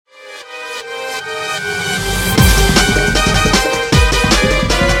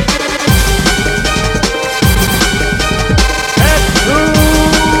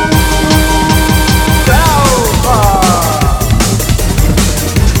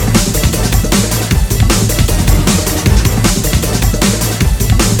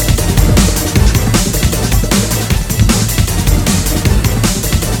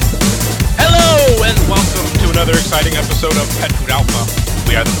Alpha.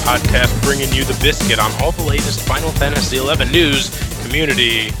 We are the podcast bringing you the biscuit on all the latest Final Fantasy XI news,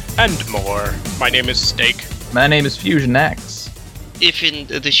 community, and more. My name is Steak. My name is Fusion X. If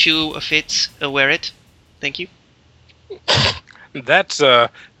the shoe fits, wear it. Thank you. That's our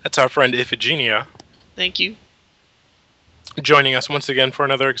friend Iphigenia. Thank you. Joining us once again for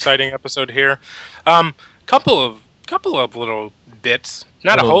another exciting episode here. Couple of little bits,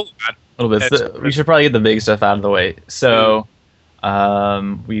 not a whole lot. Little bit. We should probably get the big stuff out of the way. So,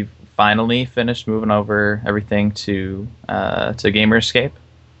 we've finally finished moving over everything to Gamerscape,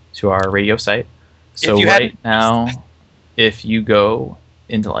 to our radio site. So right now, if you go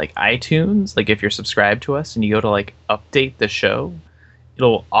into like iTunes, like if you're subscribed to us and you go to like update the show,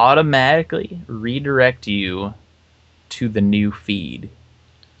 it'll automatically redirect you to the new feed.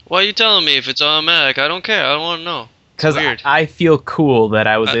 Why are you telling me if it's automatic? I don't care. I don't want to know. Because I feel cool that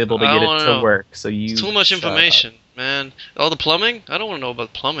I was able to get it to work. So you it's too much information, man. All the plumbing? I don't want to know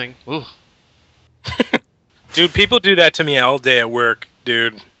about plumbing. Ooh. Dude, people do that to me all day at work,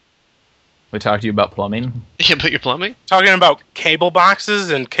 dude. We talked to you about plumbing? Yeah, but your plumbing? Talking about cable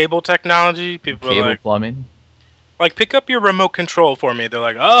boxes and cable technology. People are like, plumbing? Like, pick up your remote control for me. They're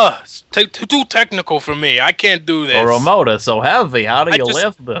like, it's too technical for me. I can't do this. The remote is so heavy. How do you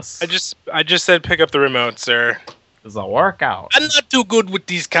lift this? I just said pick up the remote, sir. It's a workout. I'm not too good with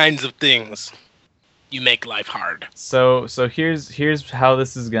these kinds of things. You make life hard. So here's how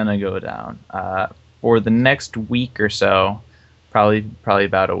this is gonna go down. For the next week or so, probably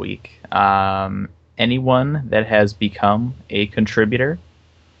about a week. Anyone that has become a contributor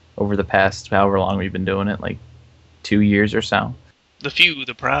over the past however long we've been doing it, like 2 years or so. The few,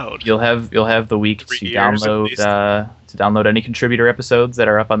 the proud. You'll have the week to download any contributor episodes that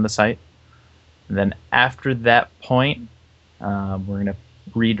are up on the site. And then after that point, we're going to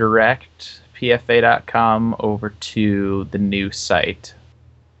redirect pfa.com over to the new site.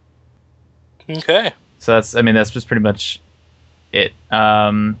 Okay. So that's just pretty much it.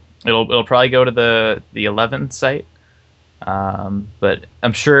 It'll probably go to the 11th site. But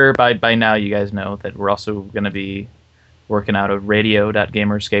I'm sure by now you guys know that we're also going to be working out of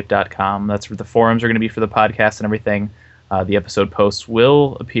radio.gamerscape.com. That's where the forums are going to be for the podcast and everything. The episode posts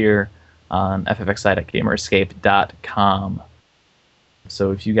will appear on ffxi.gamerscape.com.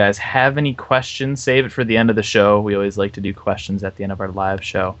 So if you guys have any questions, save it for the end of the show. We always like to do questions at the end of our live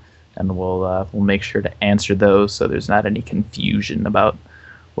show, and we'll make sure to answer those so there's not any confusion about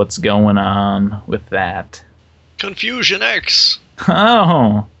what's going on with that. Confusion X.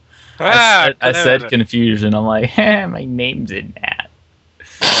 Oh. I said confusion. I'm like, my name's in that.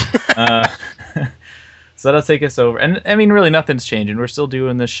 So that'll take us over. And I mean, really, nothing's changing. We're still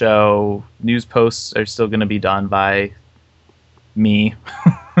doing the show. News posts are still going to be done by me.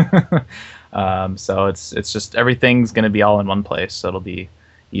 So it's just everything's going to be all in one place. So it'll be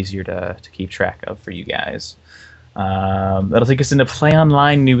easier to keep track of for you guys. That'll take us into Play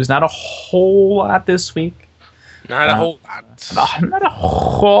Online news. Not a whole lot this week. Not a whole lot. Not a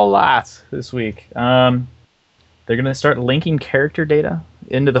whole lot this week. They're going to start linking character data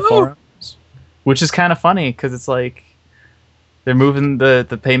into the forums, which is kind of funny because it's like they're moving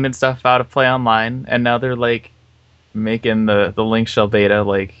the payment stuff out of Play Online, and now they're like making the link shell beta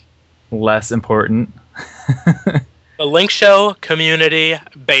like less important. The link shell community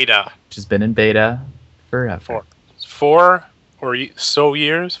beta, which has been in beta forever. 4 or so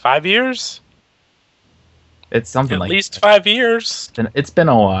years, 5 years. It's something like at least 5 years. It's been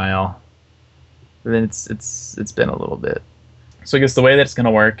a while. Then it's been a little bit. So I guess the way that it's going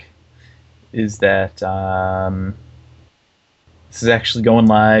to work is that this is actually going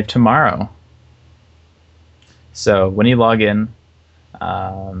live tomorrow. So when you log in,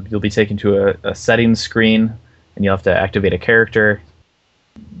 you'll be taken to a settings screen, and you'll have to activate a character.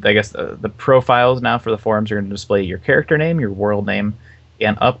 I guess the profiles now for the forums are going to display your character name, your world name,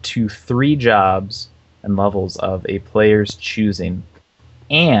 and up to 3 jobs and levels of a player's choosing.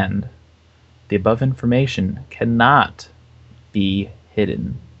 And the above information cannot be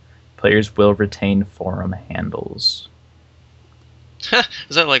hidden. Players will retain forum handles.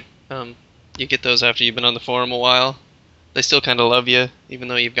 Is that like you get those after you've been on the forum a while? They still kind of love you, even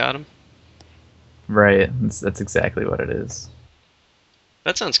though you've got them? Right. That's exactly what it is.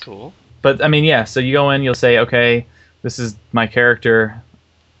 That sounds cool. But, I mean, yeah, so you go in, you'll say, okay, this is my character.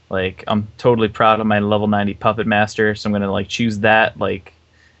 Like, I'm totally proud of my level 90 Puppet Master, so I'm going to, like, choose that, like,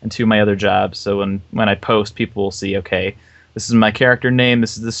 into my other jobs. So when I post, people will see, okay, this is my character name,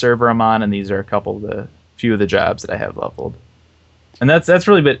 this is the server I'm on, and these are a few of the jobs that I have leveled. And that's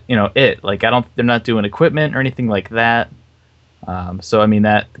really it. Like, they're not doing equipment or anything like that. So I mean,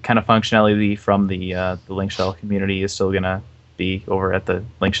 that kind of functionality from the link shell community is still gonna be over at the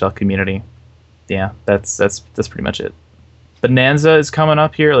Link Shell community. Yeah, that's pretty much it. Bonanza is coming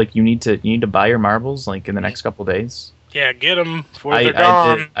up here. Like you need to buy your marbles like in the next couple days. Yeah, get them before they're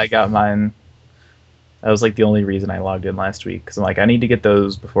gone. I got mine. That was like the only reason I logged in last week because I'm like I need to get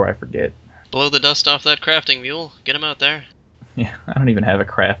those before I forget. Blow the dust off that crafting mule. Get him out there. Yeah, I don't even have a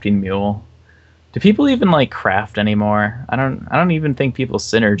crafting mule. Do people even like craft anymore? I don't even think people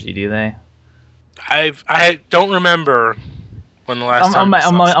synergy, do they? I don't remember when the last time.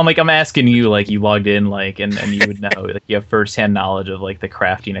 I'm asking you, like you logged in, like and you would know, like you have firsthand knowledge of like the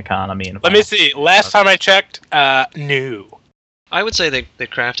crafting economy. And let me see. Last time I checked, new. I would say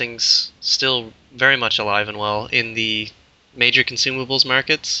that crafting's still very much alive and well in the major consumables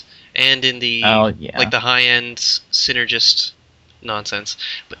markets and in the like the high end synergist nonsense.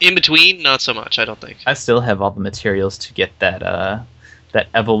 But in between, not so much. I don't think. I still have all the materials to get that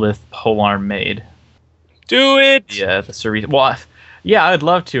Evolith polearm made. Do it! Yeah, the Cerise. Well, yeah, I'd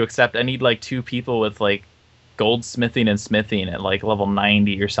love to, except I need like 2 people with like goldsmithing and smithing at like level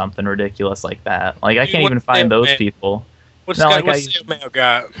 90 or something ridiculous like that. Like I can't even find those people. What's Mail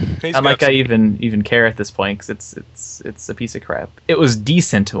got? Not like I even care at this point because it's a piece of crap. It was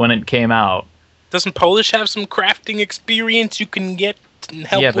decent when it came out. Doesn't Polish have some crafting experience you can get and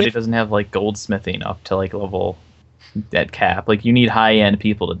help with? Yeah, but it doesn't have like goldsmithing up to like level at cap. Like you need high end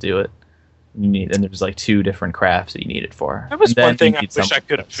people to do it. And there's like 2 different crafts that you need it for. That was one thing I wish I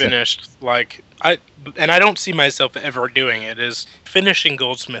could have finished. Like I don't see myself ever doing it. Is finishing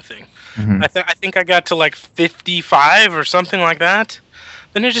goldsmithing. Mm-hmm. I think I got to like 55 or something like that.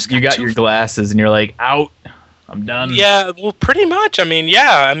 Then it just got your glasses and you're like out. I'm done. Yeah, well, pretty much. I mean,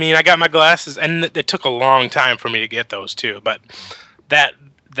 yeah. I mean, I got my glasses, and it took a long time for me to get those too. But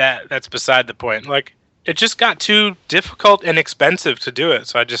that's beside the point. Like. It just got too difficult and expensive to do it,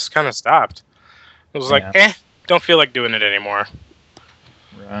 so I just kind of stopped. I was like, don't feel like doing it anymore.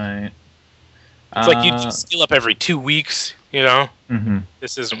 Right. It's like you just skill up every 2 weeks, you know? Mm-hmm.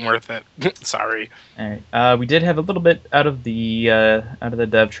 This isn't worth it. Sorry. All right. We did have a little bit out of the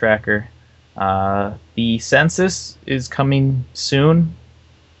dev tracker. The census is coming soon.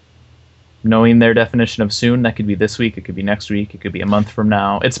 Knowing their definition of soon, that could be this week, it could be next week, it could be a month from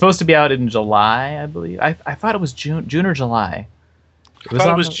now. It's supposed to be out in July, I believe. I thought it was June or July. I thought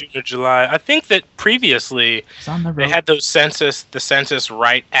it was June or July. I think that previously they had the census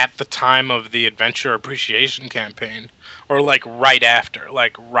right at the time of the Adventure Appreciation Campaign, or like right after.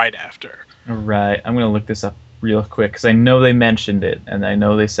 Right. I'm gonna look this up real quick because I know they mentioned it, and I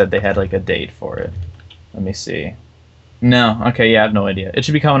know they said they had like a date for it. Let me see. No, okay, yeah, I have no idea. It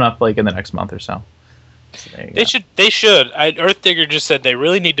should be coming up like in the next month or so. They should. Earthdigger just said they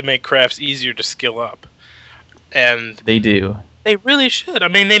really need to make crafts easier to skill up, and they do. They really should. I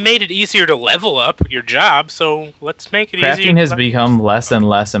mean, they made it easier to level up your job, so let's make it easier. Crafting has become less and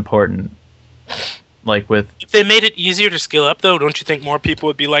less important. Like if they made it easier to skill up, though, don't you think more people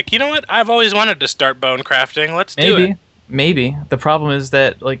would be like, you know what? I've always wanted to start bone crafting. Let's do it. Maybe. The problem is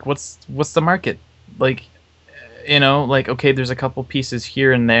that like, what's the market like? You know, like, okay, there's a couple pieces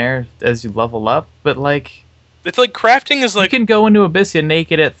here and there as you level up, but, like... It's like crafting is like... You can go into Abyssia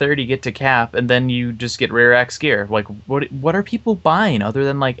naked at 30, get to cap, and then you just get rare axe gear. Like, what are people buying other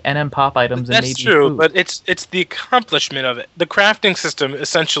than, like, NM pop items and maybe That's true, food? But it's the accomplishment of it. The crafting system,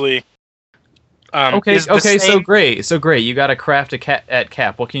 essentially... Okay, so great. You got to craft at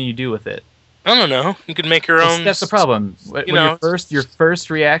cap. What can you do with it? I don't know. You could make your own... That's the problem. Your first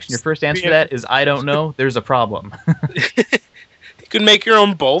reaction, your first answer to that is, I don't know, there's a problem. You could make your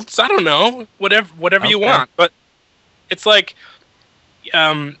own bolts. I don't know. Whatever you want. But it's like...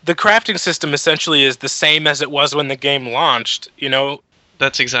 the crafting system essentially is the same as it was when the game launched, you know?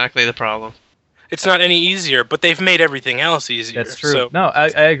 That's exactly the problem. It's not any easier, but they've made everything else easier. That's true. So... No, I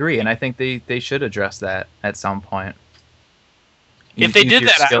agree, and I think they should address that at some point. If they did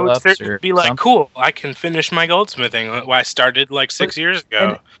that, I would certainly be like, cool, I can finish my goldsmithing. I started like 6 years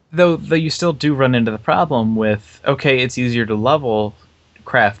ago. Though you still do run into the problem with, okay, it's easier to level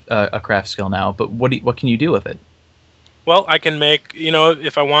a craft skill now, but what can you do with it? Well, I can make,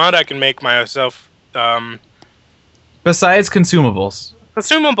 if I want, I can make myself... Besides consumables.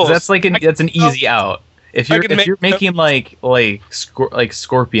 Consumables! That's an easy out. If you're making like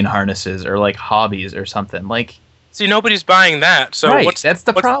scorpion harnesses or like hobbies or something, like... See, nobody's buying that. So right, that's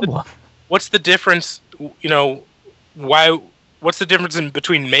the problem. What's the difference? What's the difference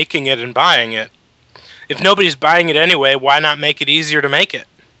between making it and buying it? If nobody's buying it anyway, why not make it easier to make it?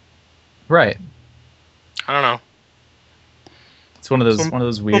 Right. I don't know. It's one of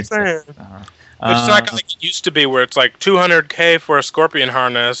those weird things. It's not like it used to be, where it's like 200K for a scorpion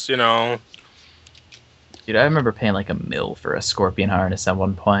harness. Dude, I remember paying like $1 million for a scorpion harness at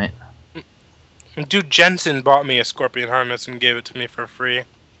one point. Dude, Jensen bought me a scorpion harness and gave it to me for free.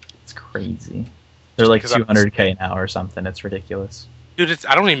 It's crazy. They're like $200K now or something. It's ridiculous. Dude,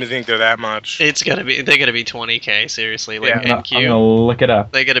 I don't even think they're that much. They gotta be $20K, seriously. Like I'm gonna look it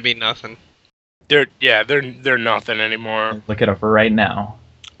up. They gotta be nothing. They're nothing anymore. Look it up right now.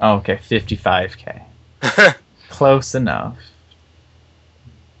 Oh, okay, $55K. Close enough.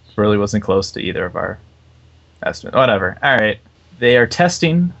 Really wasn't close to either of our estimates. Whatever. All right. They are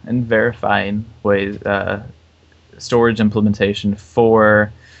testing and verifying ways storage implementation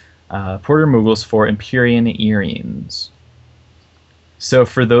for Porter Moogles for Empyrean earrings. So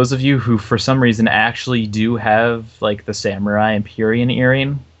for those of you who, for some reason, actually do have like the Samurai Empyrean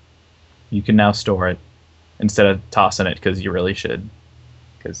earring, you can now store it instead of tossing it, because you really should,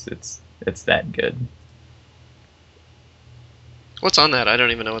 because it's that good. What's on that? I don't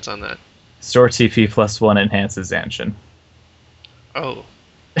even know what's on that. Store TP +1 enhances Zanshin. Oh.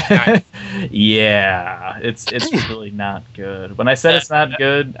 Nice. Yeah, it's really not good. When I said it's not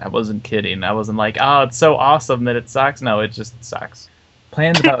good, I wasn't kidding. I wasn't like, oh, it's so awesome that it sucks. No, it just sucks.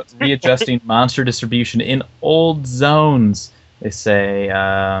 Plans about readjusting monster distribution in old zones. They say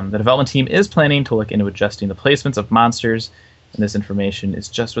the development team is planning to look into adjusting the placements of monsters, and this information is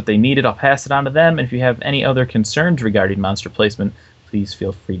just what they needed. I'll pass it on to them, and if you have any other concerns regarding monster placement, please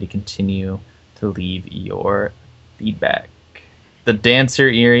feel free to continue to leave your feedback. The Dancer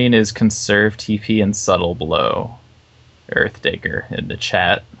earring is Conserve TP and Subtle Blow. Earthdigger in the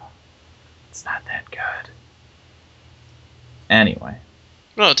chat. It's not that good. Anyway.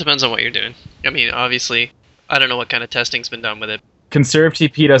 Well, it depends on what you're doing. I mean, obviously, I don't know what kind of testing's been done with it. Conserve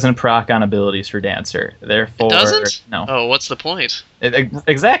TP doesn't proc on abilities for Dancer. Therefore, it doesn't? No. Oh, what's the point?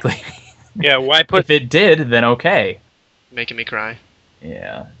 Exactly. Yeah, why put... If it did, then okay. Making me cry.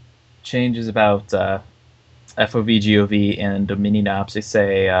 Yeah. Changes about FOV, GOV, and Dominion Ops. They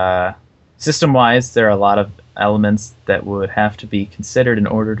say, system-wise, there are a lot of elements that would have to be considered in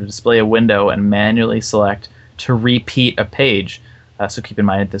order to display a window and manually select to repeat a page. So keep in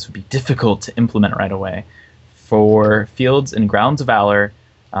mind this would be difficult to implement right away. For Fields and Grounds of Valor,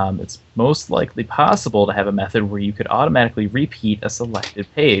 it's most likely possible to have a method where you could automatically repeat a selected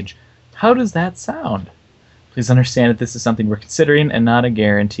page. How does that sound? Please understand that this is something we're considering and not a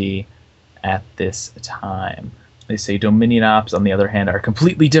guarantee at this time. They say Dominion Ops, on the other hand, are a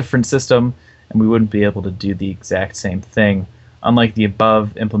completely different system, and we wouldn't be able to do the exact same thing. Unlike the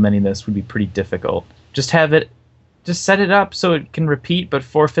above, implementing this would be pretty difficult. Just set it up so it can repeat but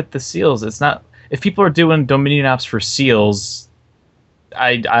forfeit the seals. It's not... If people are doing Dominion Ops for seals,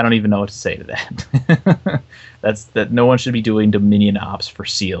 I don't even know what to say to that. That no one should be doing Dominion Ops for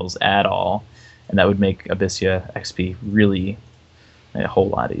seals at all, and that would make Abyssea XP really a whole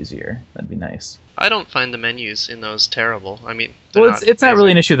lot easier. That'd be nice. I don't find the menus in those terrible. I mean, it's not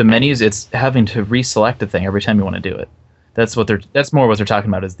really an issue of the menus. It's having to reselect a thing every time you want to do it. That's more what they're talking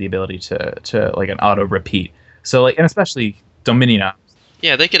about, is the ability to like an auto repeat. So like, and especially Dominion Ops.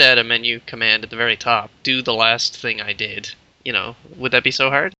 Yeah, they could add a menu command at the very top. Do the last thing I did. You know, would that be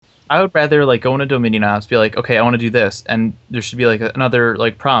so hard? I would rather like go into Dominion Ops, be like, okay, I want to do this, and there should be like another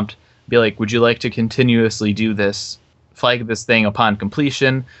like prompt. Be like, would you like to continuously do this? Flag this thing upon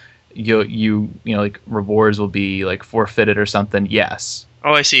completion. You know, like rewards will be like forfeited or something. Yes.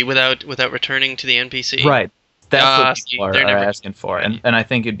 Oh, I see. Without returning to the NPC. Right. That's what people are asking for, and I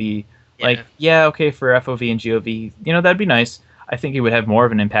think it'd be like, yeah, okay, for FOV and GOV, you know, that'd be nice. I think it would have more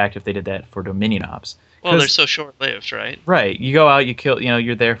of an impact if they did that for Dominion Ops. Well, they're so short-lived, right? Right. You go out, you kill, you know,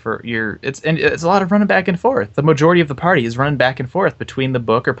 you're there for it's a lot of running back and forth. The majority of the party is running back and forth between the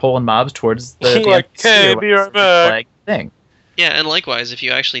book or pulling mobs towards the like, hey, be right back thing. Yeah, and likewise, if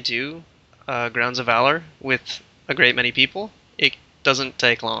you actually do Grounds of Valor with a great many people, it doesn't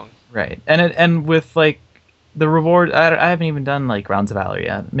take long. Right. And with like the reward, I haven't even done like Grounds of Valor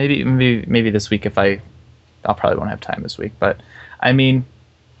yet. Maybe this week I'll probably won't have time this week, but I mean,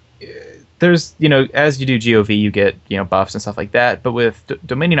 there's, you know, as you do GOV, you get, you know, buffs and stuff like that. But with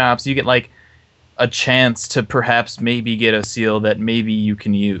Dominion Ops, you get like a chance to perhaps maybe get a seal that maybe you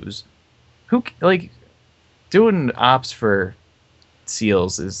can use. Doing ops for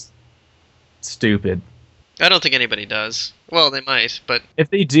seals is stupid. I don't think anybody does. Well, they might, but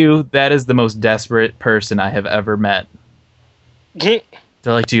if they do, that is the most desperate person I have ever met.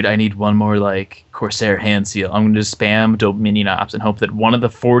 They're like, dude, I need one more like Corsair hand seal. I'm going to spam Dominion Ops and hope that one of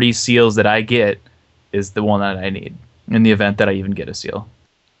the 40 seals that I get is the one that I need in the event that I even get a seal.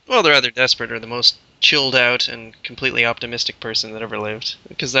 Well, they're either desperate or the most chilled out and completely optimistic person that ever lived,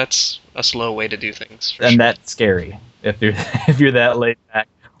 because that's a slow way to do things. And that's scary if you're that laid back.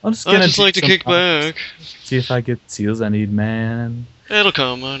 I'm just I just like to kick back. See if I get seals I need, man. It'll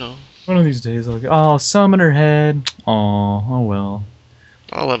come, I know. One of these days I'll go, oh, Summoner Head. Oh well.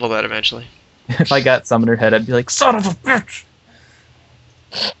 I'll level that eventually. If I got Summoner Head, I'd be like, son of a bitch!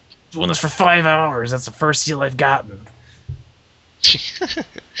 Doing this for 5 hours. That's the first seal I've gotten.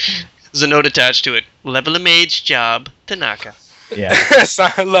 There's a note attached to it. Level a mage job, Tanaka. Yeah.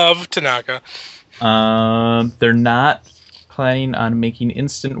 I love Tanaka. They're not planning on making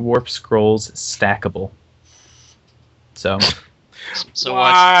instant warp scrolls stackable. So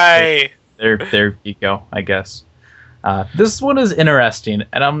why? There you go, I guess. This one is interesting,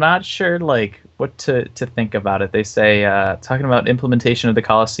 and I'm not sure what to think about it. They say talking about implementation of the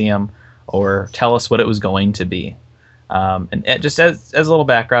Colosseum, or tell us what it was going to be. And just as a little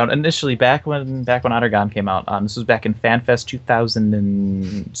background, initially back when Ottergon came out, this was back in FanFest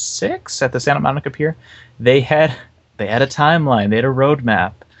 2006 at the Santa Monica Pier. They had a timeline. They had a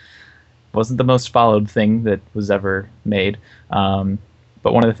roadmap. It wasn't the most followed thing that was ever made, but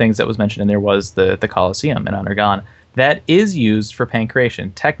one of the things that was mentioned in there was the Colosseum in Ottergon. That is used for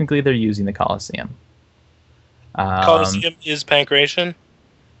Pancration. Technically, they're using the Colosseum. Colosseum is Pancration?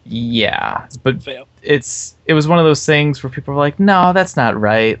 Yeah, but Fail. it was one of those things where people were like, no, that's not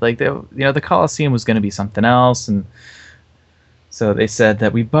right. Like, the Colosseum was going to be something else, and so they said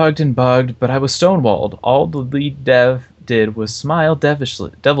that we bugged, but I was stonewalled. All the lead dev did was smile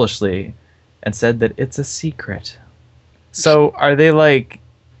devilishly and said that it's a secret. So are they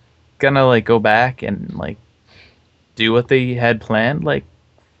gonna go back and do what they had planned 5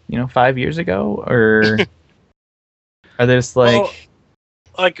 years ago, or are they just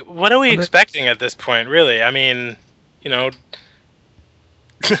what are we expecting at this point, really? I mean, do you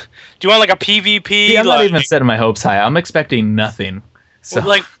want a PvP? Yeah, I'm not even setting my hopes high. I'm expecting nothing. So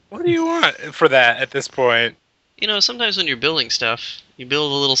what do you want for that at this point? Sometimes when you're building stuff, you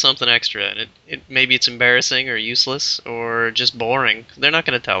build a little something extra, and maybe it's embarrassing or useless or just boring. They're not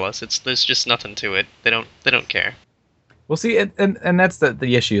going to tell us. There's just nothing to it. They don't care. Well, see, and that's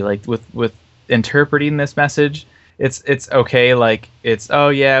the issue. With interpreting this message, it's okay. It's, oh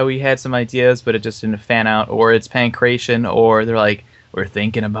yeah, we had some ideas, but it just didn't fan out, or it's Pancration, or they're like, we're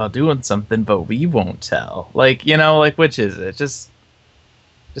thinking about doing something, but we won't tell. Which is it? Just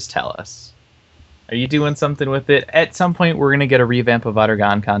tell us. Are you doing something with it? At some point, we're gonna get a revamp of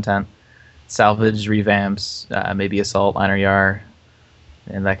Ottergon content, salvage revamps, maybe Assault, Liner Yar,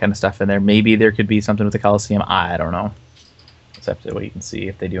 and that kind of stuff in there. Maybe there could be something with the Colosseum. I don't know. It's up to wait and see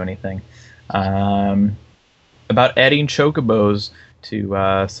if they do anything. About adding chocobos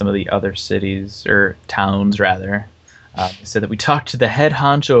to some of the other cities, or towns rather. They said that we talked to the head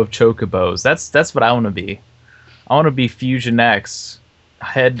honcho of chocobos. That's what I want to be. I want to be Fusion X,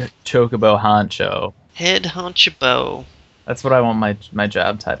 head chocobo honcho. Head honcho. That's what I want my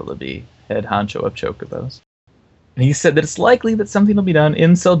job title to be. Head honcho of chocobos. And he said that it's likely that something will be done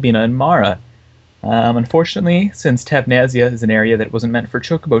in Selbina and Mara. Unfortunately, since Tabnazia is an area that wasn't meant for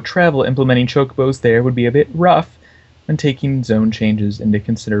chocobo travel, implementing chocobos there would be a bit rough when taking zone changes into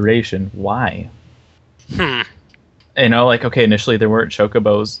consideration. Why? Okay, initially there weren't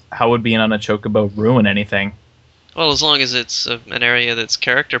chocobos. How would being on a chocobo ruin anything? Well, as long as it's an area that's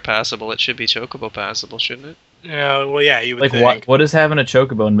character passable, it should be chocobo passable, shouldn't it? Yeah, well, yeah, you would think. What is having a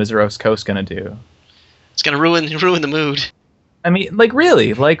chocobo in Miseros Coast gonna do? It's gonna ruin the mood. I mean,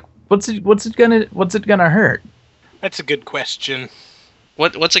 really? What's it gonna hurt? That's a good question.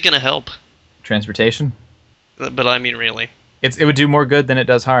 What's it gonna help? Transportation. But I mean, really, it would do more good than it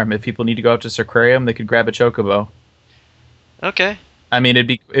does harm. If people need to go out to Cerquarium, they could grab a chocobo. Okay. I mean,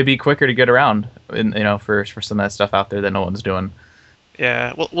 it'd be quicker to get around, for some of that stuff out there that no one's doing.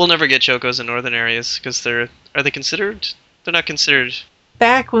 Yeah, we'll never get chocos in northern areas because are they considered? They're not considered.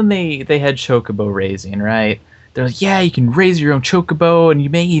 Back when they had chocobo raising, right? They're like, yeah, you can raise your own chocobo, and you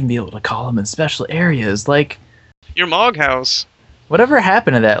may even be able to call them in special areas, your Mog House. Whatever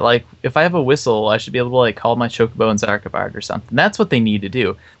happened to that? If I have a whistle, I should be able to call my chocobo in Zarkabard or something. That's what they need to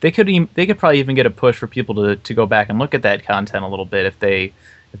do. They could probably even get a push for people to go back and look at that content a little bit if they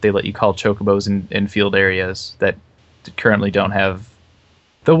let you call chocobos in field areas that currently don't have.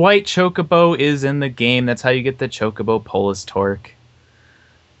 The white chocobo is in the game. That's how you get the chocobo Polis Torque.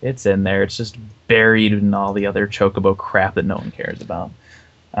 It's in there. It's just buried in all the other chocobo crap that no one cares about.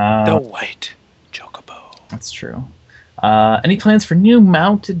 The white chocobo. That's true. Any plans for new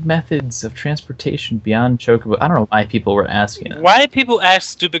mounted methods of transportation beyond chocobo? I don't know why people were asking it. Why people ask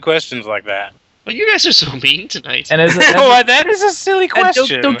stupid questions like that? Well, you guys are so mean tonight. And that is a silly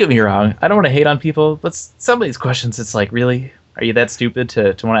question. Don't get me wrong. I don't want to hate on people, but some of these questions, it's really? Are you that stupid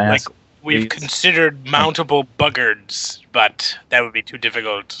to want to ask? We've considered mountable buggards, but that would be too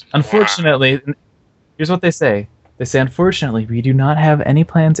difficult. Unfortunately, here's what they say. They say, unfortunately, we do not have any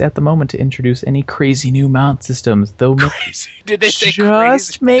plans at the moment to introduce any crazy new mount systems, though crazy. Did they say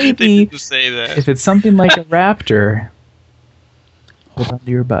just crazy? maybe They didn't say that. If it's something like a raptor, hold on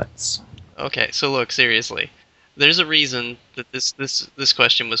to your butts. Okay, so look, seriously. There's a reason that this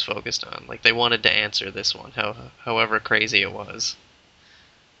question was focused on. Like, they wanted to answer this one, however crazy it was.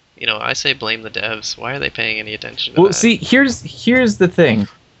 You know, I say blame the devs. Why are they paying any attention to that? Well, see, here's the thing.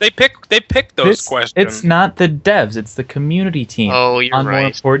 They pick those questions. It's not the devs, it's the community team. Oh, you're On right. more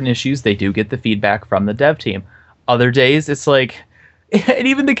important issues, they do get the feedback from the dev team. Other days, it's like... And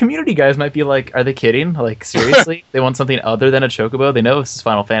even the community guys might be like, are they kidding? Like, seriously? They want something other than a chocobo? They know this is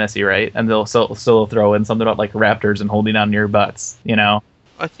Final Fantasy, right? And they'll still throw in something about, like, raptors and holding on to your butts, you know?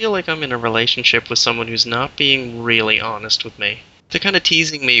 I feel like I'm in a relationship with someone who's not being really honest with me. They're kind of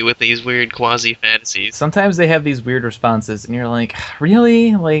teasing me with these weird quasi-fantasies. Sometimes they have these weird responses, and you're like,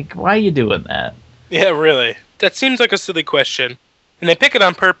 really? Like, why are you doing that? Yeah, really. That seems like a silly question. And they pick it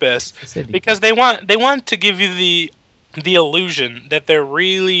on purpose because they want to give you the illusion that they're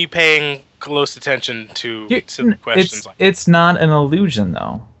really paying close attention to silly questions like that. It's not an illusion,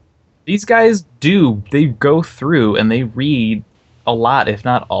 though. These guys they go through and they read a lot, if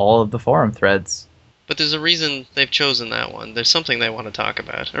not all, of the forum threads. But there's a reason they've chosen that one. There's something they want to talk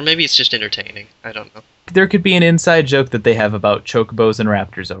about. Or maybe it's just entertaining. I don't know. There could be an inside joke that they have about chocobos and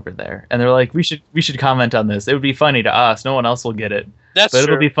raptors over there. And they're like, we should comment on this. It would be funny to us. No one else will get it. But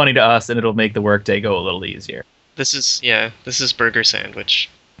it'll be funny to us, and it'll make the workday go a little easier. This is Burger Sandwich.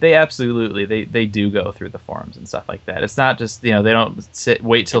 They absolutely, they do go through the forums and stuff like that. It's not just, they don't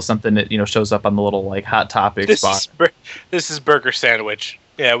wait till something that, shows up on the little, like, hot topic spot. This is Burger Sandwich.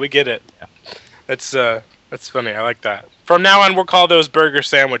 Yeah, we get it. Yeah. That's funny. I like that. From now on, we'll call those Burger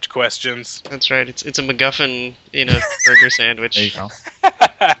Sandwich questions. That's right. It's a MacGuffin in a burger sandwich. There you go.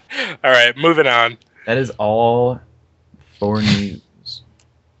 All right, moving on. That is all for news.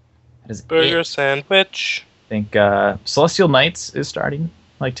 That is Burger Sandwich. I think Celestial Knights is starting,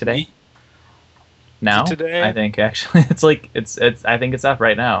 like, today. Now? Today? I think, actually. I think it's up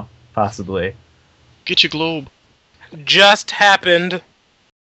right now, possibly. Get your globe. Just happened.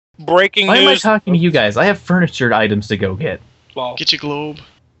 Breaking news. Why am I talking to you guys? I have furniture items to go get. Well, get your globe.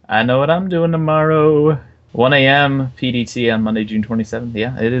 I know what I'm doing tomorrow. 1 a.m. PDT on Monday, June 27th.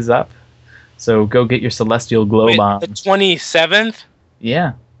 Yeah, it is up. So go get your Celestial Globe on. The 27th?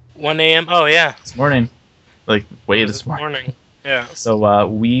 Yeah. 1 a.m.? Oh, yeah. This morning. Like, this morning. Yeah. So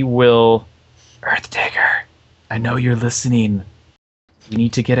we will... Earth Digger, I know you're listening. You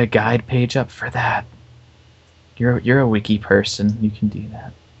need to get a guide page up for that. You're a wiki person. You can do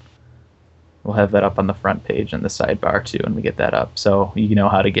that. We'll have that up on the front page and the sidebar, too, when we get that up. So you know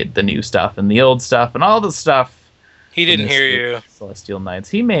how to get the new stuff and the old stuff and all the stuff. He didn't hear you. Celestial Knights.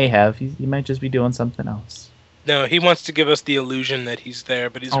 He may have. He might just be doing something else. No, he wants to give us the illusion that he's there,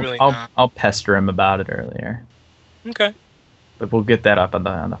 but he's really not. I'll pester him about it earlier. Okay. But we'll get that up on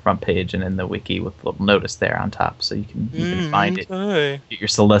the front page and in the wiki with a little notice there on top, so you can find it. Get your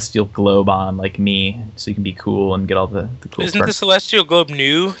Celestial Globe on, like me, so you can be cool and get all the cool. Isn't the Celestial Globe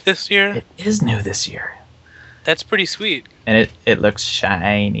new this year? It is new this year. That's pretty sweet. And it looks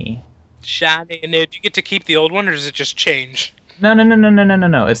shiny. Shiny. And do you get to keep the old one, or does it just change? No.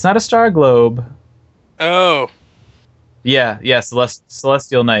 It's not a Star Globe. Oh. Yeah.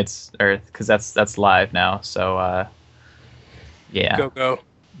 Celestial Knights Earth, because that's live now. So. Yeah. Go.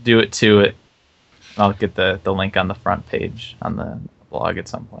 Do it to it. I'll get the link on the front page on the blog at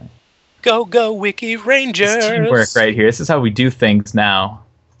some point. Go, Wiki Rangers! It's teamwork right here. This is how we do things now.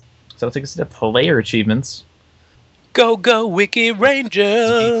 So I'll take us to player achievements. Go, Wiki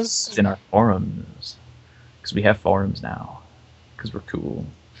Rangers! It's in our forums. Because we have forums now. Because we're cool.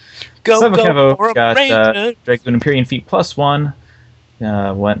 Go, Kevo got Rangers! Dragoon Empyrean Feat +1.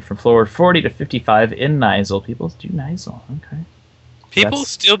 Went from floor 40 to 55 in Nizal. People do Nizal. Okay. People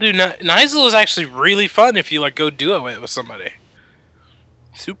still do Nizal is actually really fun if you go do it with somebody.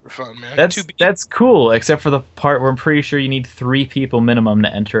 Super fun, man. That's cool, except for the part where I'm pretty sure you need 3 people minimum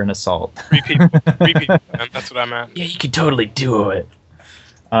to enter an assault. 3 people, man. That's what I meant. Yeah, you can totally do it.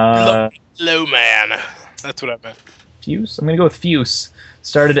 Low man. That's what I meant. Fuse? I'm gonna go with Fuse.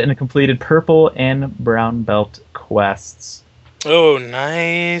 Started and completed purple and brown belt quests. Oh,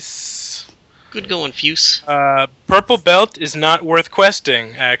 nice. Good going, Fuse. Purple belt is not worth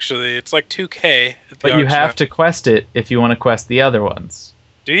questing, actually. It's like 2K. But you have to quest it if you want to quest the other ones.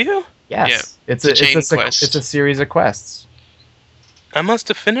 Do you? Yes. Yeah, it's a series of quests. I must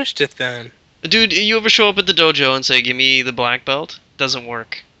have finished it then. Dude, you ever show up at the dojo and say, give me the black belt? Doesn't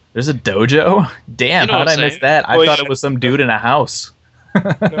work. There's a dojo? Damn, how did I miss that? I thought it was some dude in a house.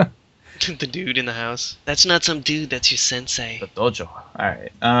 The dude in the house. That's not some dude, that's your sensei. The dojo.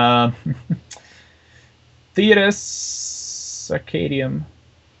 Alright. Theatus Arcadium.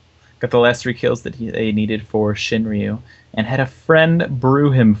 Got the last 3 kills that they needed for Shinryu. And had a friend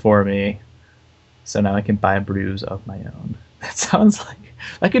brew him for me. So now I can buy brews of my own. That sounds like...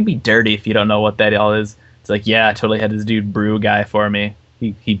 That could be dirty if you don't know what that all is. It's like, yeah, I totally had this dude brew guy for me.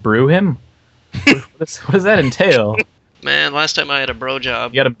 He brew him? what does that entail? Man, last time I had a bro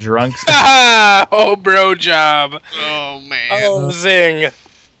job. You got him drunk? Oh, bro job. Oh, man. Oh, zing.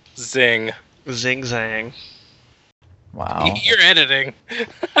 Zing. Zing zang. Wow. You're editing.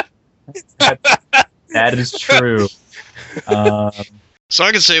 That is true. So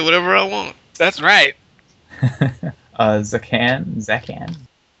I can say whatever I want. That's right. Zakan.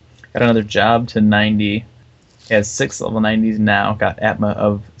 Got another job to 90. He has 6 level 90s now. Got Atma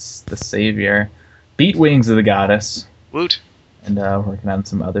of the Savior. Beat Wings of the Goddess. Woot. And working on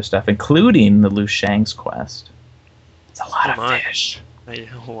some other stuff, including the Liu Shang's quest. It's a lot of fish.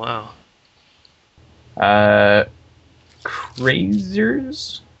 Oh, wow.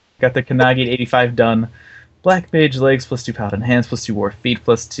 Crazers. Got the Kannagi at 85 done. Black Mage legs +2 Paladin hands +2 War feet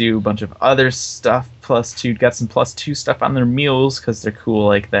 +2. Bunch of other stuff +2. Got some +2 stuff on their mules because they're cool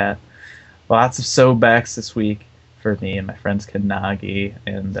like that. Lots of Sobaks this week for me and my friends Kannagi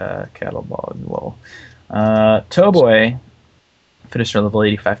and Kettleball as well. Toboy finished our level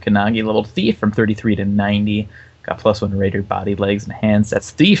 85 Kannagi. Leveled Thief from 33 to 90. Got +1 Raider body, legs, and hands. That's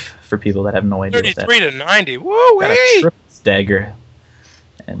Thief for people that have no idea. 33 to 90. Woo got a triple stagger.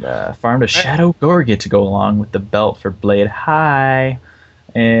 And farmed a Shadow Gorget to go along with the belt for Blade High.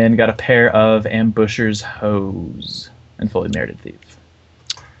 And got a pair of Ambusher's Hose. And fully merited Thief.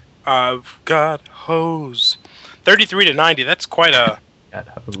 I've got hose. 33 to 90. That's quite a. Got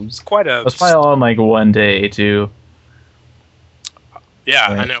hose. Quite a. That's probably all in like one day too.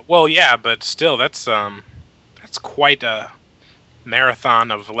 Yeah, right. I know. Well, yeah, but still, that's quite a marathon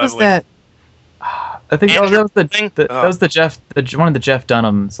of leveling. What's that? I think that was the Jeff. One of the Jeff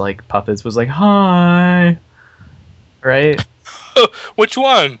Dunham's like puppets was like, "Hi," right? Which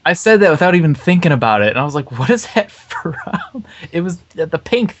one? I said that without even thinking about it, and I was like, "What is that from?" It was the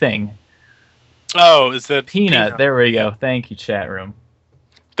pink thing. Oh, is that Peanut? There we go. Thank you, chat room.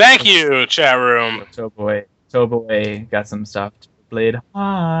 Thank you, chat room. Toboy got some stuff. Blade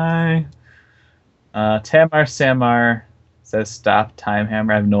High. Tamar Samar says stop time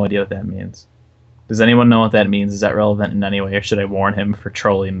hammer. I have no idea what that means. Does anyone know what that means? Is that relevant in any way, or should I warn him for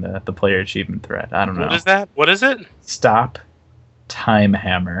trolling the player achievement thread? I don't know. What is that? What is it? Stop time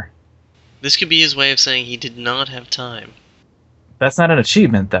hammer. This could be his way of saying he did not have time. That's not an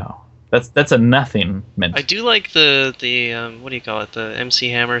achievement, though. That's a nothing mint. I do like the what do you call it? The MC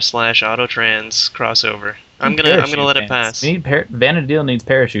Hammer / Autotrans crossover. I'm gonna let it pass. We need Vanadil needs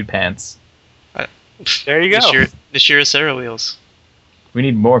parachute pants. There you go. Nishira Sarah wheels. We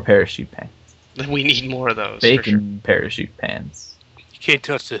need more parachute pants. We need more of those. Bacon parachute pants. You can't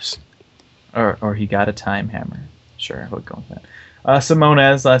touch this. Or he got a time hammer. Sure, we'll go with that.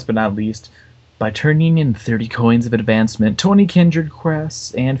 Simones, last but not least, by turning in 30 coins of advancement, 20 kindred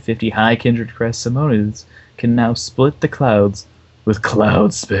crests, and 50 high kindred crests, Simones can now split the clouds with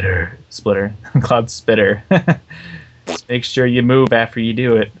Cloud Splitter. Cloud Spitter. Make sure you move after you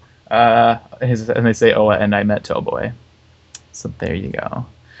do it. And they say, oh, and I met Toboy. So there you go.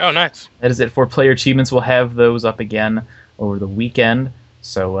 Oh, nice. That is it for player achievements. We'll have those up again over the weekend.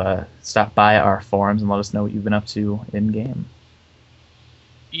 So stop by our forums and let us know what you've been up to in-game.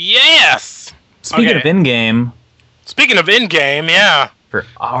 Yes! Speaking of in-game... Speaking of in-game, yeah. For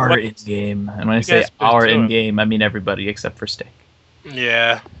our in-game. And when I say our in-game, I mean everybody except for Steak.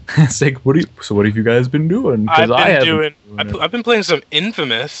 Yeah. Steak, what have you guys been doing? I've been playing some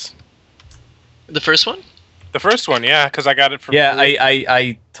Infamous. The first one? The first one, yeah, because I got it for free.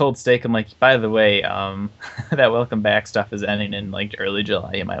 I told Steak, I'm like, by the way, that Welcome Back stuff is ending in like early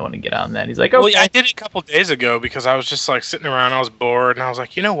July. You might want to get on that. He's like, oh, well, yeah, I did it a couple days ago because I was just like sitting around, I was bored, and I was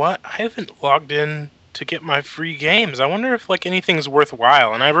like, you know what? I haven't logged in to get my free games. I wonder if like anything's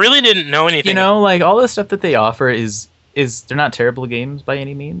worthwhile, and I really didn't know anything. You know, like all the stuff that they offer is they're not terrible games by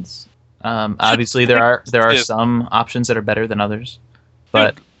any means. Obviously, there are some options that are better than others,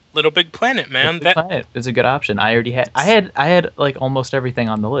 but. Little Big Planet, man. Little Big Planet is a good option. I had like almost everything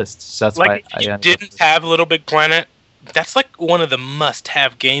on the list. So that's like why if you didn't have Little Big Planet, that's like one of the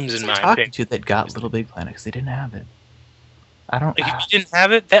must-have games in my opinion. To that got Little Big Planet because they didn't have it. I don't. Like, if you didn't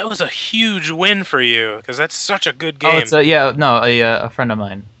have it, that was a huge win for you because that's such a good game. Oh, it's a friend of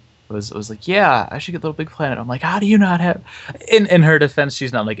mine was like, yeah, I should get Little Big Planet. I'm like, how do you not have? In her defense,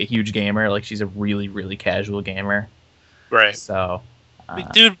 she's not like a huge gamer. Like she's a really really casual gamer. Right. So,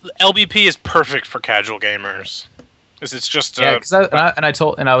 dude, LBP is perfect for casual gamers. Because it's just I was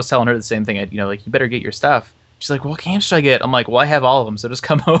telling her the same thing. Like you better get your stuff. She's like, well, what games should I get? I'm like, well, I have all of them, so just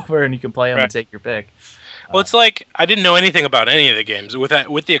come over and you can play them and take your pick. Well, it's like I didn't know anything about any of the games, with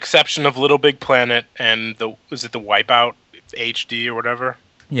the exception of Little Big Planet and the Wipeout HD or whatever?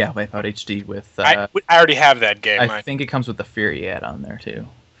 Yeah, Wipeout HD with. I already have that game. I think it comes with the Fury add-on there too.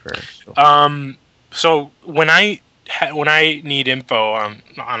 So when I need info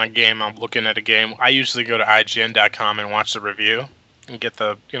on a game, I'm looking at a game. I usually go to IGN.com and watch the review and get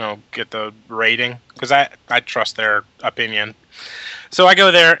the rating because I trust their opinion. So I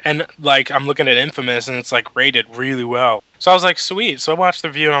go there and like I'm looking at Infamous and it's like rated really well. So I was like, sweet. So I watched the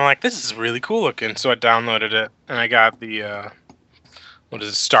review and I'm like, this is really cool looking. So I downloaded it and I got the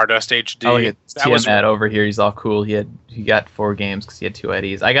Stardust HD. Oh, yeah, Tiamat over here. He's all cool. He got 4 games because he had 2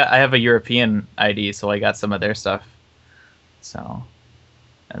 IDs. I have a European ID, so I got some of their stuff. So,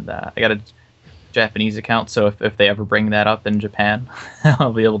 and I got a Japanese account, so if they ever bring that up in Japan,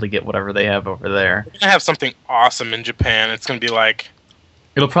 I'll be able to get whatever they have over there. They're gonna have something awesome in Japan. It's gonna be like.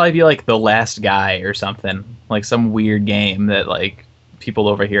 It'll probably be like The Last Guy or something, like some weird game that like people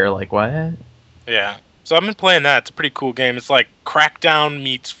over here are like, what? Yeah. So I've been playing that. It's a pretty cool game. It's like Crackdown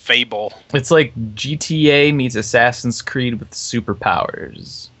meets Fable. It's like GTA meets Assassin's Creed with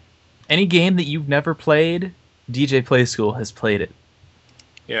superpowers. Any game that you've never played, DJ Play School has played it.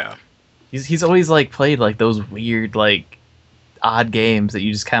 Yeah. He's always like played like those weird like odd games that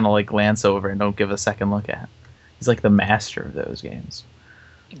you just kind of like glance over and don't give a second look at. He's like the master of those games.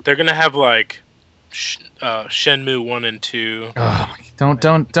 They're gonna have like Shenmue 1 and 2. Oh,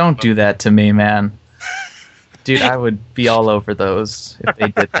 don't do that to me, man. Dude, I would be all over those if they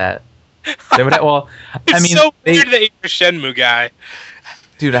did that. They would, well, it's so weird that you're a Shenmue guy.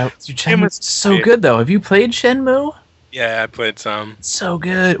 Dude, Shenmue's so good though. Have you played Shenmue? Yeah, I played some. So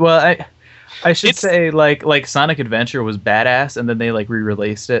good. Well, I should say like Sonic Adventure was badass, and then they like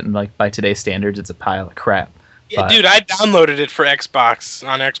re-released it, and like by today's standards, it's a pile of crap. Yeah, dude, I downloaded it for Xbox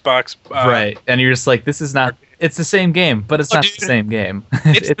on Xbox. Right, and you're just like, this is not. It's the same game, but it's not the same game.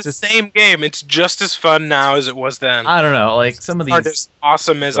 It's the same game. It's just as fun now as it was then. I don't know, like some of these aren't as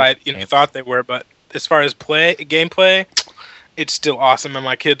awesome as I thought they were, but as far as gameplay, it's still awesome, and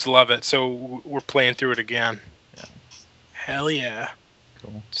my kids love it. So we're playing through it again. Yeah. Hell yeah!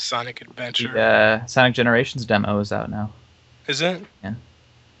 Cool. Sonic Adventure. The Sonic Generations demo is out now. Is it? Yeah,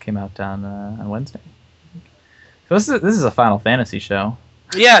 came out on Wednesday. So this is a Final Fantasy show.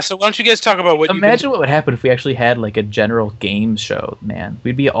 Yeah, so why don't you guys talk about what Imagine what would happen if we actually had like a general game show, man.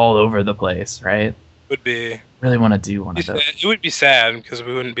 We'd be all over the place, right? Would be. Really want to do one of those. It would be sad because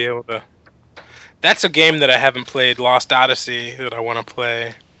we wouldn't be able to. That's a game that I haven't played, Lost Odyssey, that I want to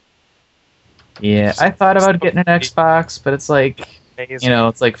play. Yeah, I thought about getting an Xbox, but it's like,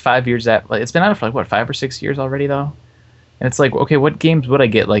 it's like 5 years it's been out for like what, 5 or 6 years already though? And it's like, okay, what games would I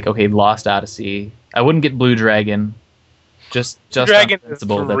get? Like, okay, Lost Odyssey. I wouldn't get Blue Dragon. Just Dragon on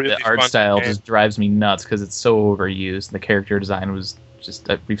principle that the art style just drives me nuts because it's so overused. The character design was just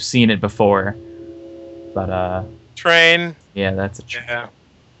we've seen it before, but Train. Yeah, that's a train. Yeah.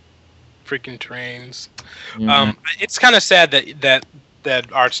 Freaking trains. Mm-hmm. It's kind of sad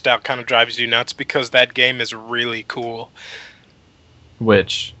that art style kind of drives you nuts because that game is really cool.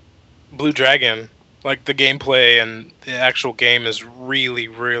 Which? Blue Dragon. Like, the gameplay and the actual game is really,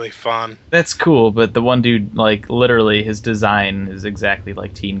 really fun. That's cool, but the one dude, like, literally, his design is exactly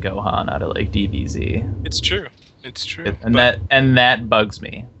like Teen Gohan out of, like, DBZ. It's true. It's true. And that bugs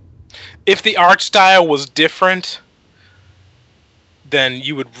me. If the art style was different, then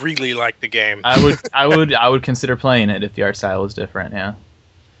you would really like the game. I would consider playing it if the art style was different, yeah.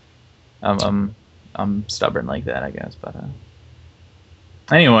 I'm stubborn like that, I guess, but